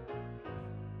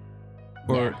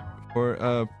 For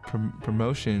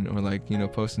promotion, or like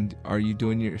posting, are you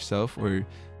doing it yourself, or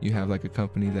you have like a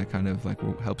company that kind of like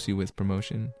helps you with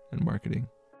promotion and marketing?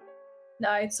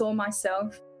 No, it's all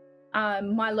myself.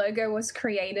 My logo was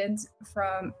created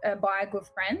by a good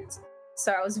friend,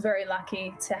 so I was very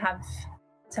lucky to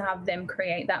have them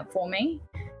create that for me.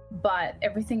 But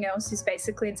everything else is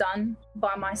basically done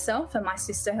by myself, and my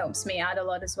sister helps me out a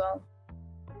lot as well.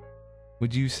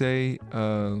 Would you say,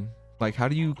 like, how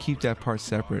do you keep that part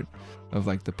separate of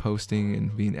like the posting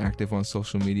and being active on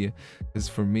social media? Because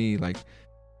for me, like,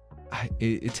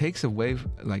 it takes away,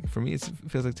 like for me, it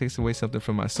feels like it takes away something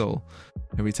from my soul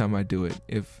every time I do it.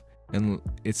 And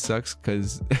it sucks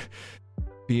because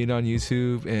being on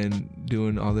YouTube and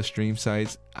doing all the stream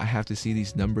sites, I have to see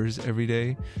these numbers every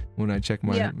day when I check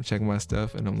my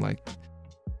stuff, and I'm like,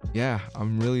 yeah,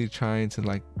 I'm really trying to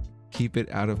like keep it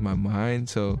out of my mind.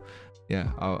 So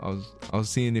yeah, I was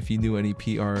seeing if you knew any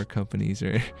PR companies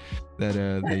or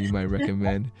that you might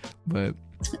recommend. But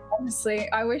honestly,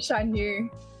 I wish I knew.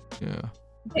 Yeah.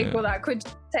 People that could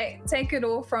take it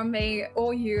all from me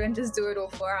or you and just do it all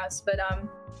for us. But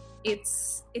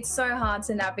it's so hard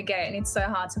to navigate, and it's so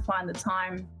hard to find the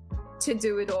time to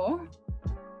do it all.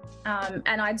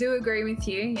 And I do agree with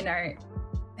you,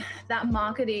 that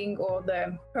marketing or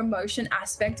the promotion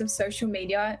aspect of social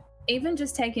media, even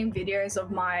just taking videos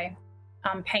of my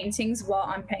paintings while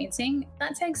I'm painting,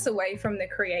 that takes away from the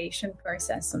creation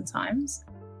process sometimes.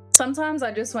 Sometimes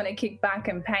I just want to kick back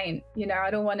and paint.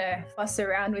 I don't want to fuss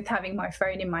around with having my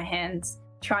phone in my hands,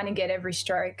 trying to get every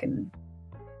stroke, and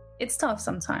it's tough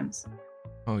sometimes.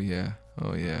 Oh yeah.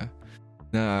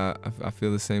 Nah, I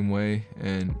feel the same way.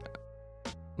 And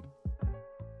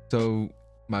so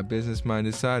my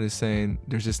business-minded side is saying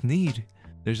there's this need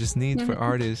There's this need for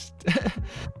artists,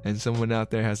 and someone out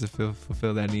there has to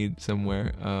fulfill that need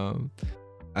somewhere.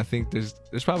 I think there's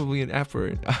probably an app for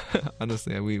it.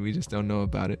 Honestly, we just don't know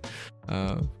about it.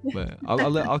 But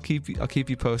I'll keep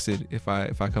you posted if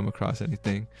I come across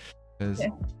anything. Yeah,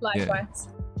 likewise.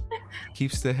 Yeah,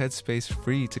 keeps the headspace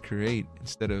free to create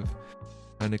instead of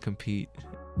trying to compete.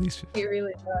 At least it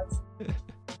really does.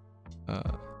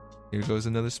 Here goes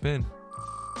another spin.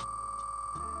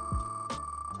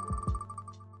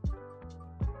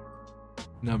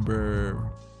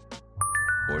 Number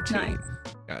 14. Nice.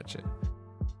 Gotcha.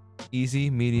 Easy,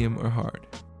 medium, or hard?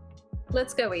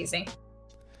 Let's go easy.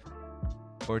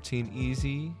 14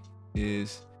 easy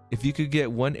is, if you could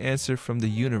get one answer from the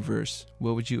universe,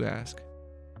 what would you ask?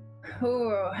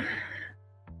 Ooh.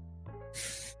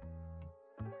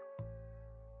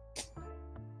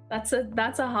 That's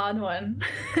a hard one.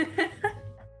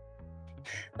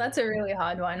 That's a really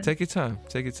hard one. Take your time.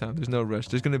 There's no rush.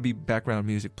 There's going to be background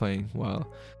music playing while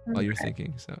you're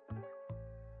thinking. So,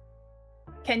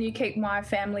 can you keep my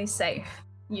family safe,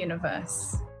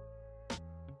 universe?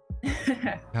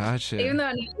 Gotcha. Even though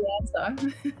I need the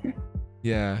answer.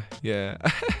 Yeah.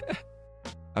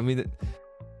 I mean,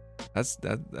 that's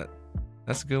a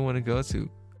good one to go to.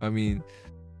 I mean,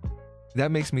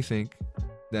 that makes me think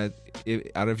that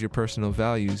out of your personal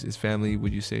values, is family,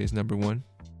 would you say, is number one?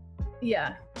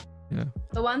 Yeah.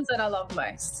 The ones that I love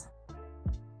most.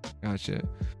 Gotcha.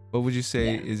 What would you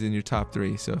say is in your top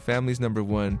three? So family's number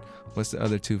one. What's the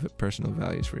other two personal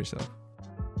values for yourself?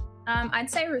 I'd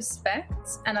say respect,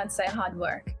 and I'd say hard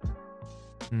work.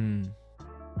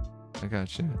 I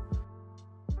gotcha.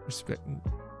 Respect.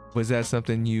 Was that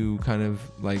something you kind of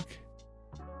like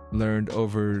learned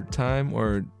over time,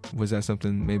 or was that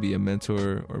something maybe a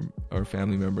mentor or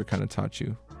family member kind of taught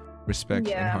you? Respect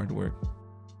and hard work.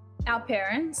 Our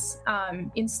parents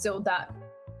instilled that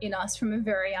in us from a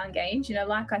very young age. You know,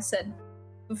 like I said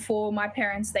before, my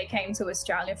parents, they came to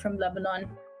Australia from Lebanon.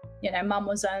 You know, mum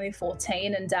was only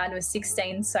 14 and dad was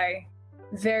 16, so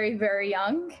very, very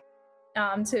young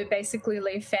to basically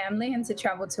leave family and to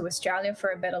travel to Australia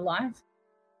for a better life.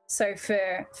 So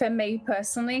for me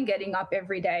personally, getting up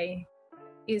every day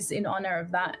is in honor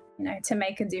of that, you know, to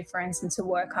make a difference and to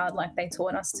work hard like they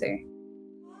taught us to.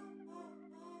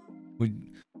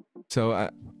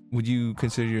 Would you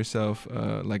consider yourself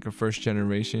like a first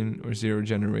generation or zero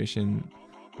generation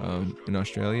in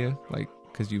Australia? Like,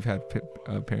 because you've had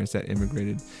parents that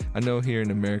immigrated. I know here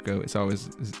in America, it's always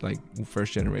like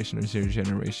first generation or zero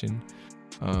generation.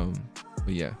 But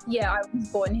yeah. Yeah, I was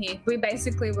born here. We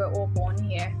basically were all born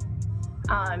here.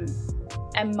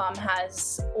 And mum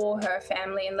has all her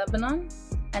family in Lebanon,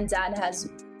 and dad has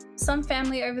some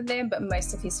family over there, but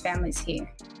most of his family's here.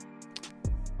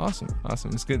 Awesome.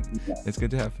 It's good. It's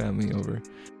good to have family over.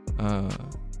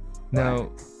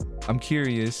 Now, I'm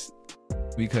curious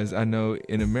because I know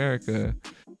in America,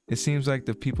 it seems like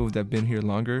the people that have been here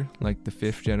longer, like the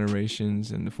fifth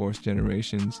generations and the fourth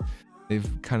generations,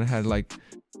 they've kind of had like,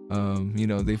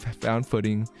 they've found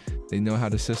footing. They know how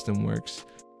the system works.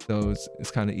 So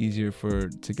it's kind of easier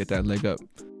to get that leg up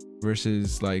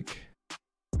versus like,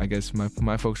 I guess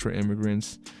my folks were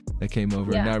immigrants that came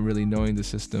over not really knowing the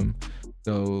system.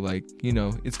 So like,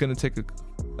 it's going to take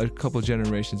a couple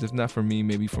generations, if not for me,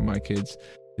 maybe for my kids,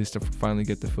 just to finally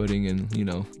get the footing and,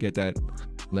 get that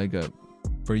leg up.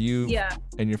 For you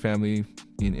and your family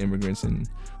being immigrants in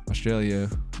Australia,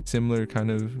 similar kind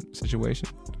of situation?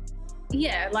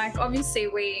 Yeah, like obviously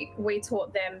we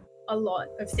taught them a lot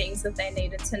of things that they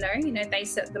needed to know. They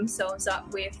set themselves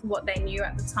up with what they knew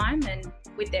at the time and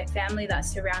with their family that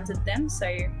surrounded them.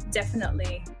 So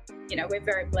definitely, we're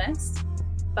very blessed.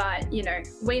 But,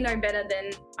 we know better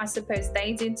than I suppose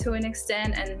they did to an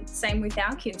extent, and same with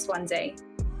our kids one day.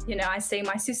 I see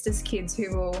my sister's kids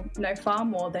who will know far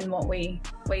more than what we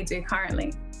do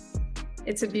currently.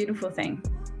 It's a beautiful thing.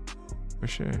 For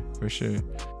sure.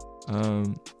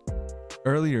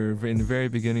 Earlier, in the very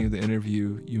beginning of the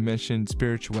interview, you mentioned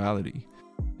spirituality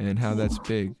and how that's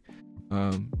big.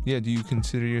 Do you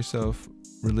consider yourself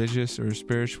religious or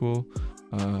spiritual?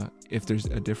 If there's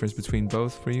a difference between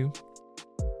both for you?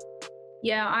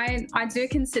 Yeah, I do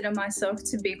consider myself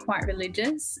to be quite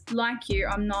religious. Like you,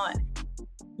 I'm not,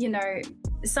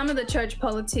 some of the church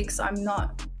politics I'm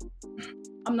not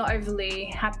overly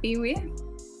happy with.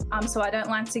 So I don't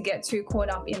like to get too caught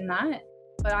up in that.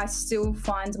 But I still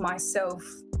find myself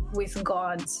with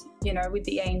God, with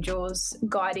the angels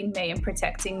guiding me and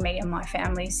protecting me and my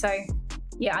family. So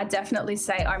yeah, I definitely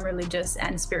say I'm religious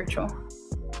and spiritual.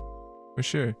 For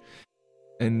sure.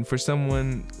 And for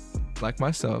someone like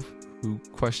myself who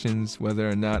questions whether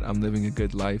or not I'm living a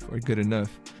good life or good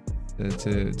enough,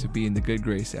 to be in the good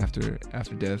grace after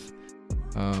death.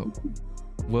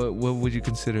 What would you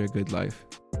consider a good life?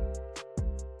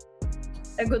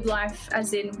 A good life,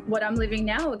 as in what I'm living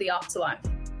now, or the afterlife?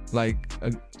 Like,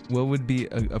 what would be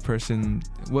a person?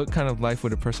 What kind of life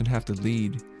would a person have to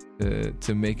lead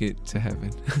to make it to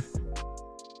heaven?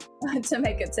 To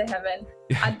make it to heaven,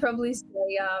 yeah. I'd probably say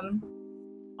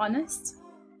honest.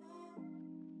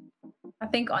 I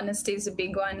think honesty is a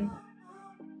big one.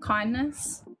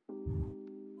 Kindness.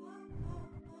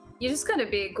 You just got to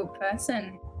be a good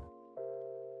person.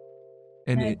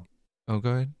 And go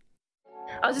ahead.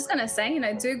 I was just going to say,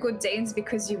 do good deeds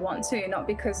because you want to, not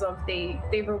because of the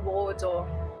reward or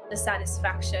the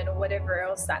satisfaction or whatever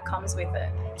else that comes with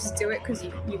it. Just do it because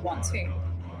you want to.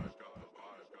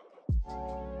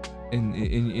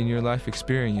 In your life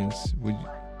experience,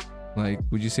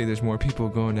 would you say there's more people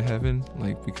going to heaven,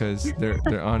 like, because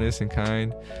they're honest and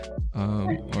kind,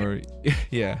 or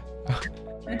yeah?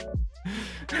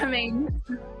 I mean,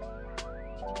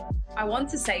 I want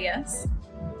to say yes.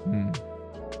 And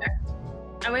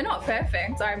we're not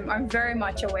perfect. I'm very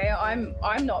much aware. I'm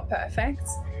not perfect.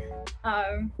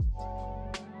 I'd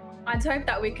hope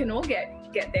that we can all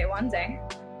get there one day.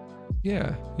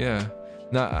 Yeah.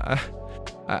 No,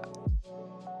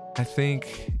 I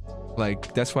think,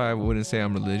 like, that's why I wouldn't say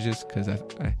I'm religious, because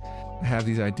I have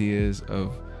these ideas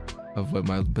of what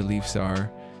my beliefs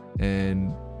are,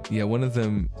 and yeah, one of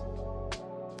them,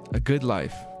 a good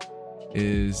life,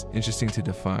 is interesting to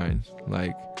define.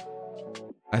 Like,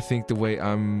 I think the way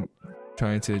I'm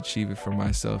trying to achieve it for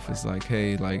myself is like,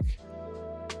 hey, like,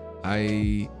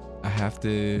 I have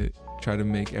to try to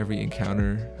make every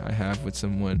encounter I have with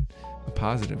someone a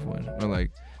positive one, or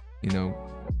like,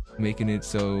 making it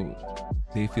so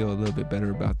they feel a little bit better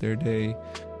about their day,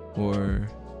 or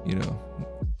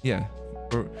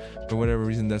for whatever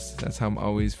reason. That's how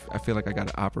I feel like I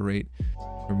gotta operate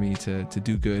for me to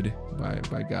do good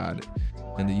by God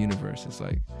and the universe. It's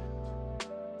like,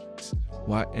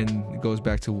 why? And it goes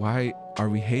back to, why are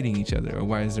we hating each other, or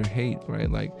why is there hate, right?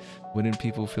 Like, wouldn't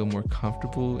people feel more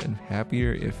comfortable and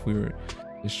happier if we were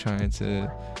just trying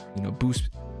to boost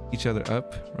each other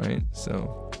up, right?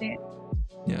 So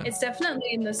yeah. It's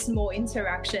definitely in the small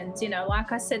interactions,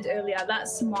 like I said earlier, that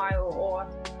smile or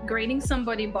greeting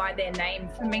somebody by their name.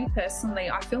 For me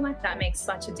personally, I feel like that makes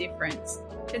such a difference,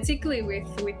 particularly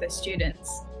with the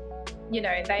students.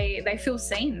 They feel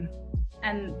seen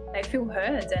and they feel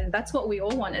heard, and that's what we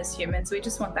all want as humans. We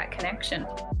just want that connection.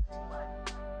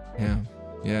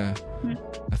 Yeah.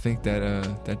 I think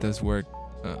that does work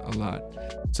a lot.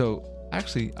 So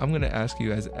actually, I'm going to ask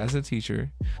you, as a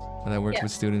teacher that work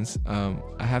with students, I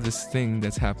have this thing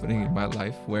that's happening in my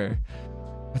life where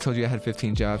I told you I had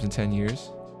 15 jobs in 10 years.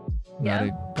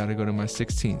 About to go to my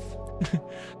 16th.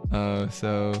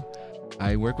 So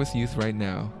I work with youth right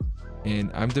now,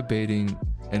 and I'm debating,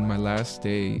 and my last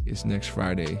day is next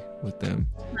Friday with them.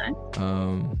 Nice.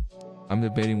 I'm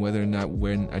debating whether or not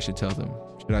when I should tell them.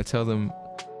 Should I tell them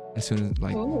as soon as,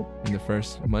 like, in the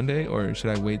first Monday, or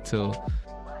should I wait till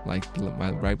like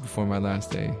right before my last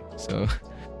day? So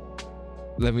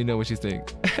let me know what you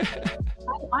think.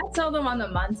 I tell them on the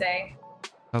Monday.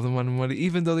 Tell them on the Monday,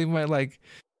 even though they might like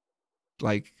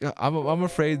I'm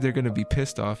afraid they're gonna be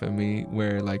pissed off at me,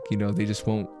 where they just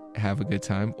won't have a good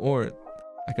time. Or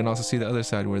I can also see the other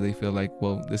side, where they feel like,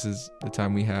 well, this is the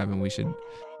time we have and we should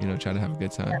try to have a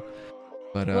good time.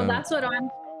 But that's what I'm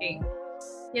thinking.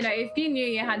 If you knew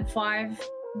you had 5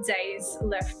 days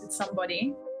left with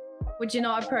somebody, would you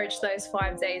not approach those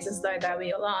 5 days as though they were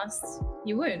your last?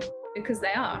 You would, because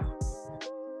they are.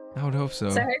 I would hope so.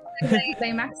 So hopefully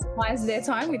they maximize their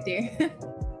time with you.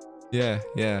 Yeah.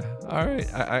 All right.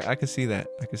 I can see that.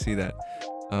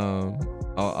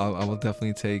 I will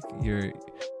definitely take your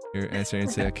answer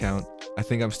into account. I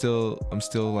think I'm still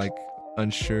like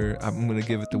unsure. I'm gonna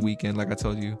give it the weekend. Like I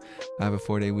told you, I have a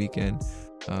 4-day weekend.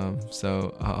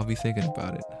 So I'll be thinking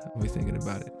about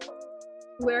it.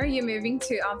 Where are you moving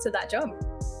to after that job?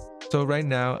 So right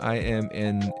now I am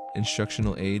an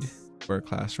instructional aide for a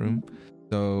classroom.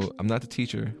 So I'm not the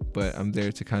teacher, but I'm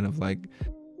there to kind of like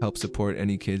help support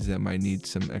any kids that might need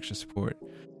some extra support.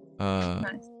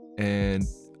 Nice. And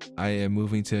I am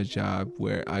moving to a job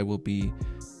where I will be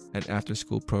an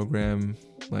after-school program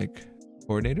like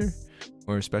coordinator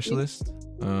or specialist.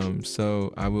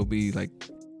 So I will be like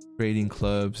creating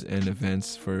clubs and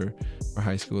events for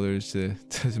high schoolers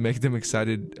to make them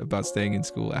excited about staying in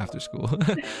school after school.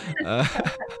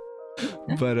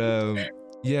 But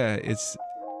yeah,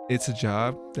 it's a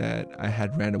job that I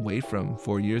had ran away from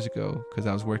 4 years ago, because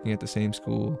I was working at the same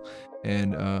school,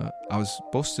 and I was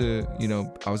supposed to,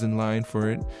 I was in line for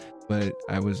it, but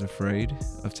I was afraid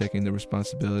of taking the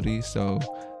responsibility, so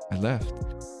I left.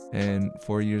 And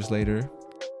 4 years later,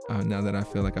 now that I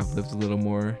feel like I've lived a little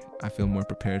more, I feel more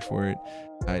prepared for it.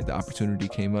 The opportunity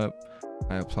came up,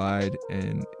 I applied,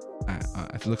 and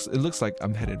it looks like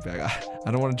I'm headed back.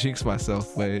 I don't want to jinx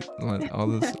myself, but all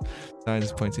the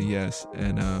signs point to yes.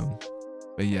 And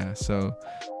but yeah, so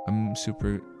I'm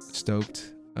super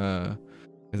stoked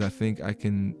because I think I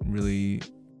can really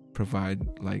provide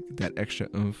like that extra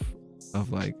oomph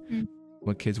of like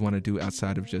what kids want to do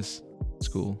outside of just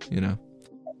school, you know.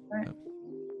 Right.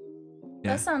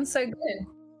 Yeah. That sounds so good.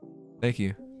 Thank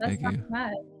you. That's not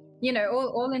bad. You know,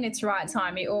 all in its right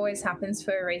time. It always happens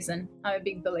for a reason. I'm a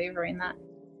big believer in that.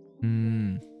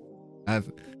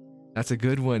 That's a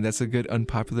good one. That's a good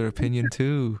unpopular opinion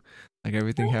too. Like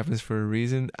everything happens for a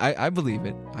reason. I believe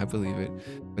it.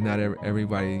 But not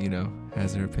everybody, you know,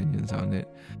 has their opinions on it.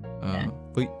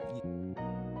 But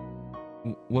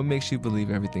what makes you believe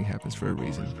everything happens for a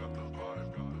reason?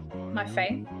 My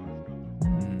faith.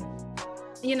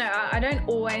 You know, I don't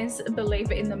always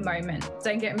believe it in the moment.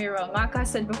 Don't get me wrong. Like I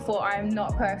said before, I am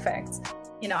not perfect.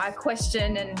 You know, I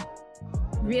question, and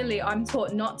really I'm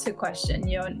taught not to question.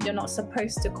 You're not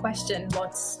supposed to question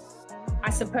what's, I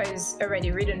suppose,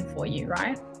 already written for you,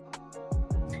 right?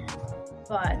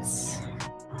 But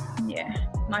yeah,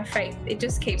 my faith, it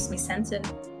just keeps me centered.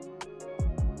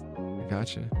 I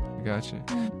gotcha.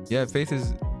 Yeah, faith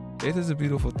is a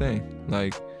beautiful thing.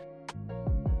 Like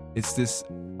it's this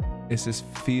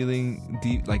feeling,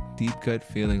 deep gut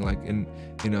feeling, like, in,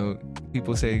 you know,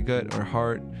 people say gut or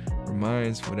heart or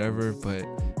minds, whatever, but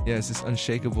yeah, it's this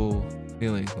unshakable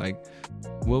feeling. Like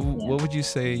what would you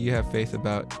say you have faith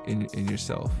about in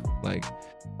yourself? Like,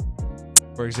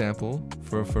 for example,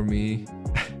 for me,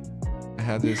 I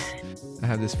have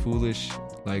this foolish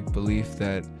like belief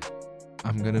that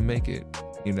I'm gonna make it,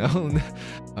 you know.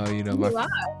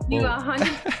 You are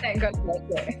 100% gonna make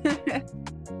it.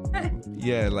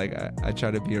 Yeah, like I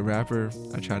try to be a rapper.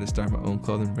 I try to start my own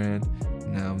clothing brand.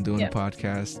 Now I'm doing a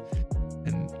podcast,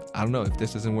 and I don't know if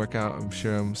this doesn't work out. I'm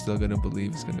sure I'm still gonna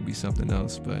believe it's gonna be something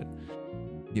else. But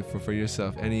yeah, for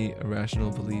yourself, any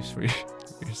irrational beliefs for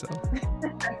yourself?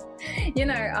 You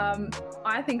know,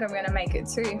 I think I'm gonna make it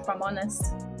too, if I'm honest.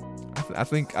 I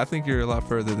think you're a lot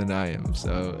further than I am.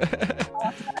 So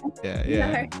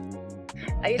yeah.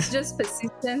 No, it's just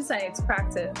persistence and it's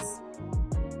practice.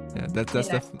 Yeah, that's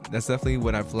definitely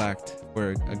what I've lacked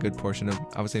for a good portion of,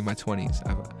 I would say, my 20s.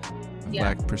 I've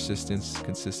lacked persistence,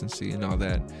 consistency, and all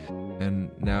that.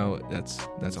 And now that's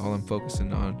all I'm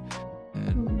focusing on.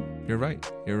 And you're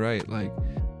right. Like,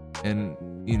 and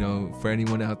you know, for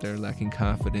anyone out there lacking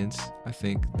confidence, I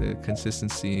think the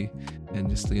consistency and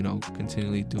just, you know,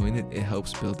 continually doing it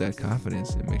helps build that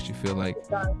confidence. It makes you feel like,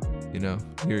 you know,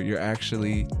 you're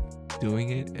actually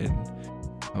doing it, and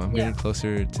I'm getting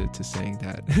closer to saying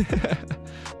that.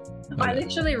 I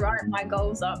literally write my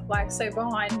goals up, like, so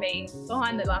behind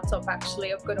the laptop,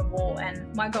 actually, I've got a wall,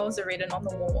 and my goals are written on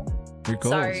the wall. Your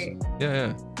goals? So,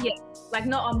 yeah, like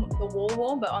not on the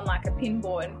wall, but on like a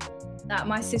pinboard that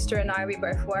my sister and we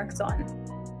both worked on.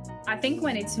 I think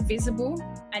when it's visible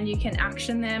and you can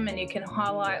action them and you can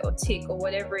highlight or tick or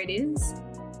whatever it is,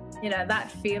 you know,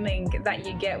 that feeling that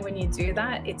you get when you do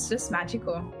that, it's just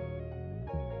magical.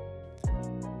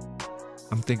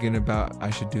 I'm thinking about I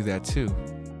should do that too,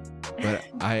 but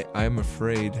I'm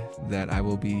afraid that I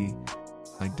will be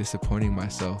like disappointing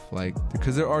myself, like,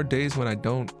 because there are days when I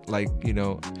don't, like, you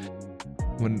know,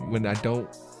 when I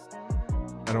don't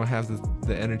have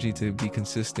the energy to be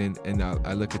consistent, and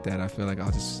I look at that, I feel like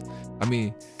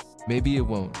maybe it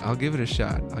won't. I'll give it a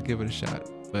shot,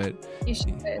 but you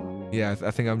should. Yeah,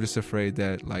 I think I'm just afraid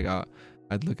that, like,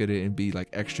 I'd look at it and be like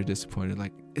extra disappointed,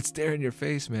 like, it's there in your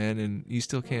face, man, and you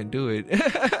still can't do it. You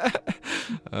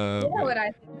know what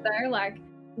I think though, like,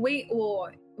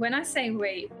 when I say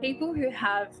we, people who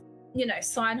have, you know,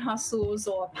 side hustles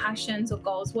or passions or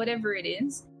goals, whatever it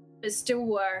is, but still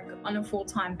work on a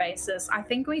full-time basis, I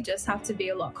think we just have to be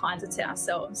a lot kinder to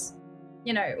ourselves.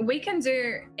 You know, we can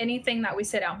do anything that we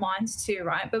set our minds to,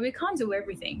 right? But we can't do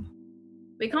everything.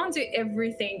 We can't do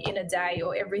everything in a day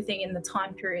or everything in the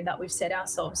time period that we've set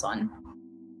ourselves on.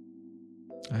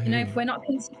 You know, if we're not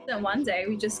consistent one day,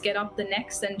 we just get up the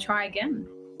next and try again.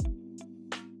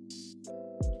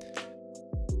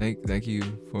 Thank you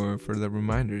for the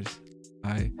reminders.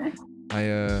 I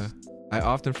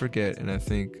often forget, and I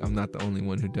think I'm not the only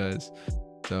one who does.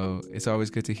 So it's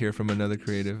always good to hear from another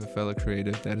creative, a fellow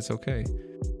creative, that it's okay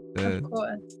to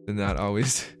not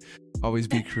always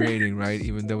be creating, right?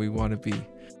 Even though we want to be.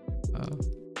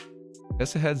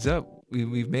 Just a heads up,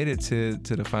 we've made it to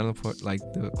the final like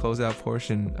the closeout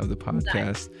portion of the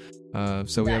podcast.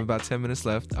 So we have about 10 minutes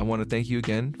left. I want to thank you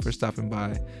again for stopping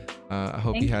by. I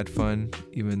hope you had fun,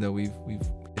 even though we've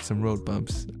hit some road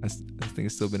bumps. I think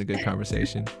it's still been a good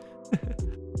conversation.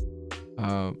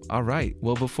 All right.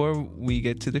 Well, before we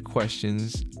get to the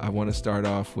questions, I want to start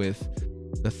off with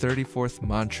the 34th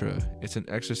mantra. It's an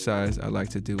exercise I like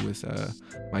to do with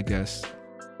my guests.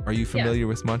 Are you familiar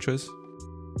with mantras?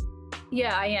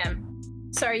 Yeah, I am.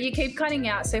 Sorry, you keep cutting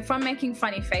out. So if I'm making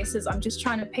funny faces, I'm just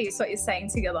trying to piece what you're saying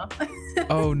together.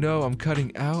 Oh no, I'm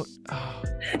cutting out. Oh.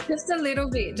 Just a little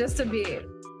bit, just a bit.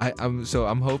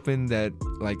 I'm hoping that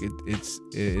like it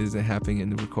isn't happening in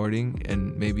the recording,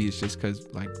 and maybe it's just because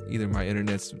like either my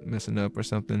internet's messing up or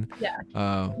something. Yeah.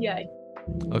 Yeah.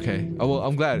 Okay. Oh well,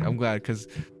 I'm glad because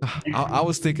I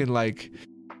was thinking like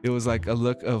it was like a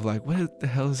look of like what the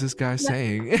hell is this guy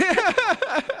saying?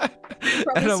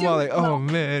 And I'm all like, oh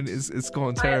man, it's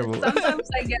going terrible. Sometimes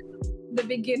I get the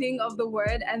beginning of the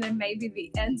word and then maybe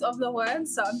the end of the word,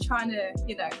 so I'm trying to,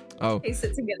 piece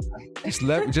it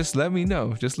together. Just let me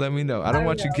know. Just let me know. I don't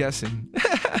want you guessing.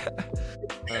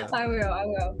 I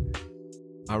will.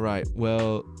 All right.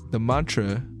 Well, the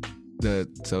mantra,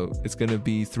 so it's gonna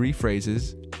be 3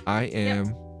 phrases. I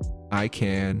am, I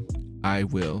can, I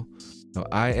will. No,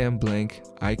 I am blank,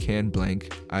 I can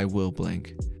blank, I will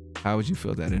blank. How would you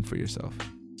fill that in for yourself?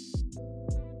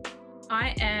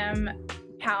 I am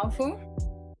powerful.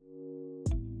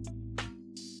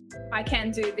 I can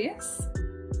do this.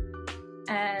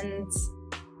 And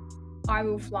I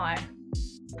will fly.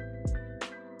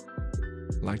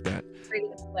 Like that.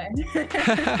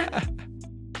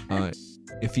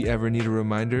 If you ever need a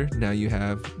reminder, now you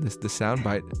have the sound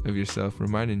bite of yourself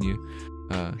reminding you,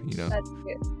 That's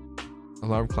good.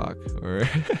 Alarm clock or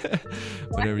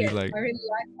whatever you like. I really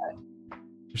like that.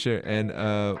 Sure. And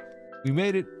we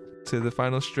made it to the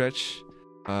final stretch.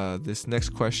 This next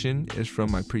question is from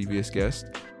my previous guest.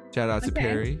 Shout out to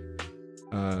Perry.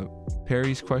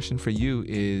 Perry's question for you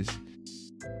is,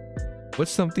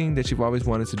 what's something that you've always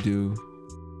wanted to do?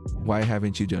 Why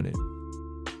haven't you done it?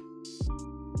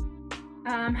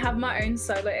 Have my own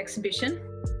solo exhibition.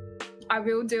 I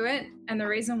will do it. And the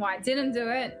reason why I didn't do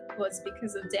it was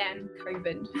because of damn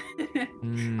COVID.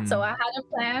 So I had a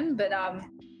plan, but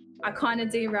I kind of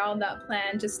derailed that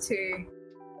plan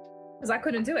because I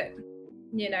couldn't do it,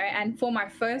 and for my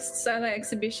first solo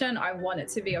exhibition, I want it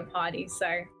to be a party. So,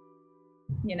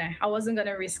 I wasn't going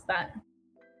to risk that.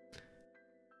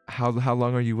 How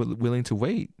long are you willing to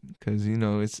wait? Because,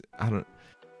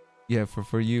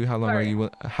 for you, how long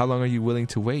are you willing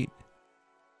to wait?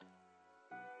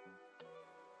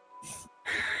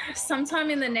 Sometime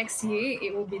in the next year,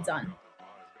 it will be done.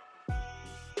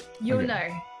 You'll know.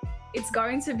 It's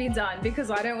going to be done because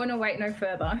I don't want to wait no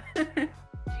further.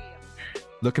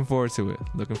 Looking forward to it.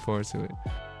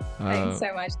 Thanks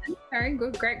so much. Very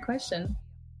good, great question.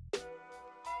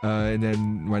 And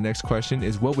then my next question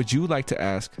is, what would you like to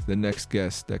ask the next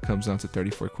guest that comes on to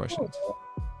 34 questions?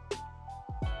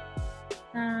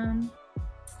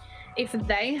 If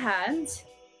they had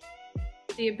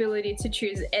the ability to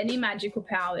choose any magical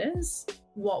powers,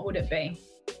 what would it be?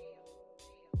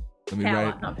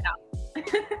 Power, not power.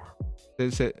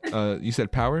 You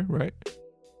said power, right?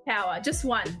 Power, just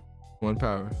one. One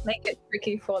power. Make it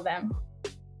tricky for them.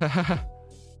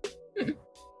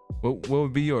 What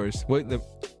would be yours?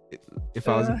 If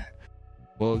I was?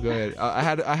 Well, go ahead. I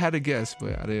had a guess,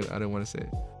 but I didn't want to say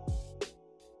it.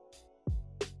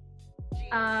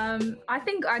 I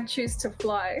think I'd choose to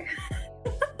fly.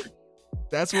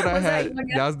 That's what I had.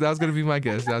 That was gonna be my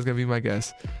guess.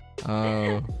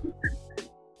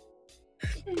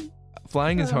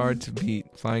 Flying is hard to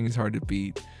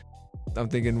beat. I'm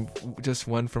thinking just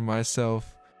one for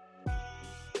myself.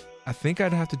 I think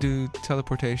I'd have to do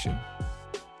teleportation.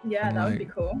 Yeah, that would be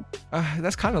cool.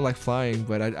 That's kind of like flying,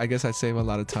 but I guess I'd save a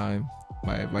lot of time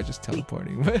by just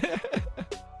teleporting.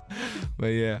 But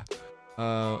yeah.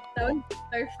 That would be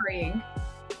so freeing.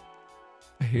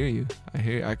 I hear you.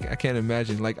 I can't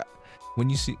imagine. Like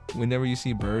whenever you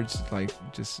see birds like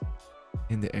just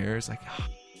in the air, it's like,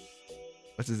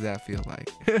 what does that feel like?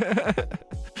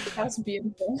 That's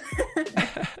beautiful.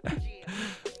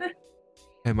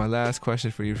 And my last question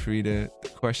for you, Frida, the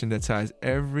question that ties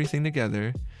everything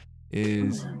together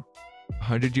is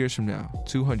 100 years from now,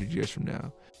 200 years from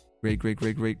now, great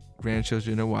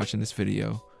grandchildren are watching this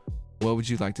video. What would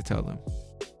you like to tell them?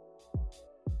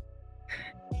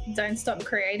 Don't stop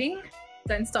creating.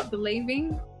 Don't stop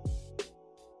believing.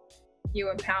 You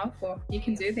are powerful. You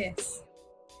can do this.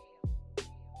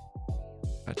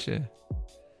 Gotcha.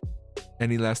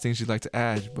 Any last things you'd like to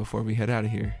add before we head out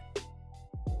of here?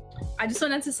 I just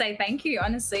wanted to say thank you.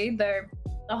 Honestly, the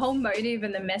whole motive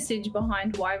and the message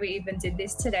behind why we even did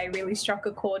this today really struck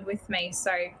a chord with me.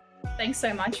 So thanks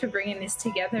so much for bringing this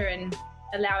together and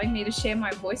allowing me to share my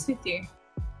voice with you.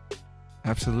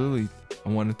 Absolutely. I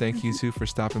want to thank you too for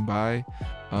stopping by.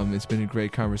 It's been a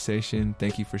great conversation.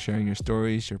 Thank you for sharing your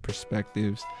stories, your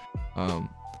perspectives.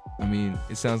 I mean,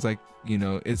 it sounds like, you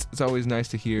know, it's always nice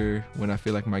to hear when I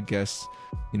feel like my guests,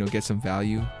 you know, get some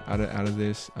value out of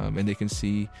this, and they can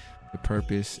see the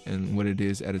purpose and what it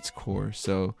is at its core.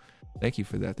 So thank you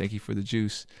for that. Thank you for the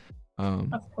juice. Of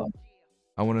course.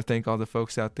 I want to thank all the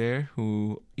folks out there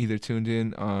who either tuned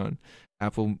in on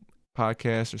Apple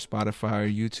Podcasts or Spotify or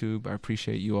YouTube. I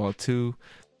appreciate you all too.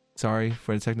 Sorry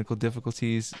for the technical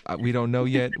difficulties. We don't know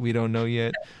yet.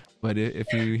 But if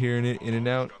you're hearing it in and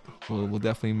out, we'll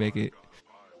definitely make it.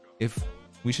 If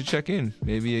we should check in,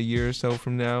 maybe a year or so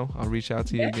from now, I'll reach out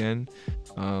to you again,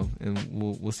 and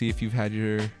we'll see if you've had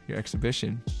your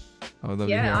exhibition. I would love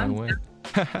to hear on the way.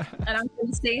 And I'm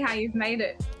going to see how you've made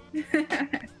it.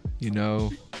 You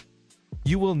know,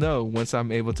 you will know once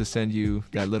I'm able to send you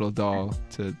that little doll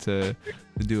to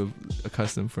do a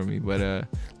custom for me. But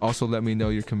also let me know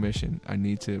your commission. I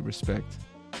need to respect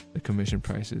the commission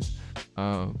prices.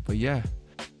 But yeah,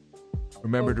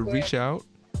 remember to reach out,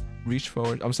 reach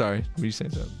forward. I'm sorry, were you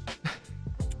saying something?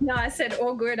 No, I said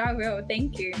all good. I will.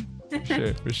 Thank you.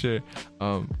 For sure.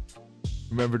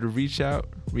 Remember to reach out,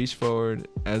 reach forward.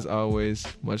 As always,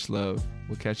 much love.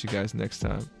 We'll catch you guys next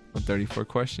time on 34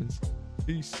 Questions.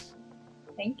 Peace.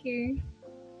 Thank you.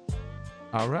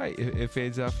 All right, it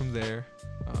fades out from there.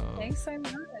 Thanks so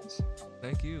much.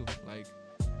 Thank you. Like.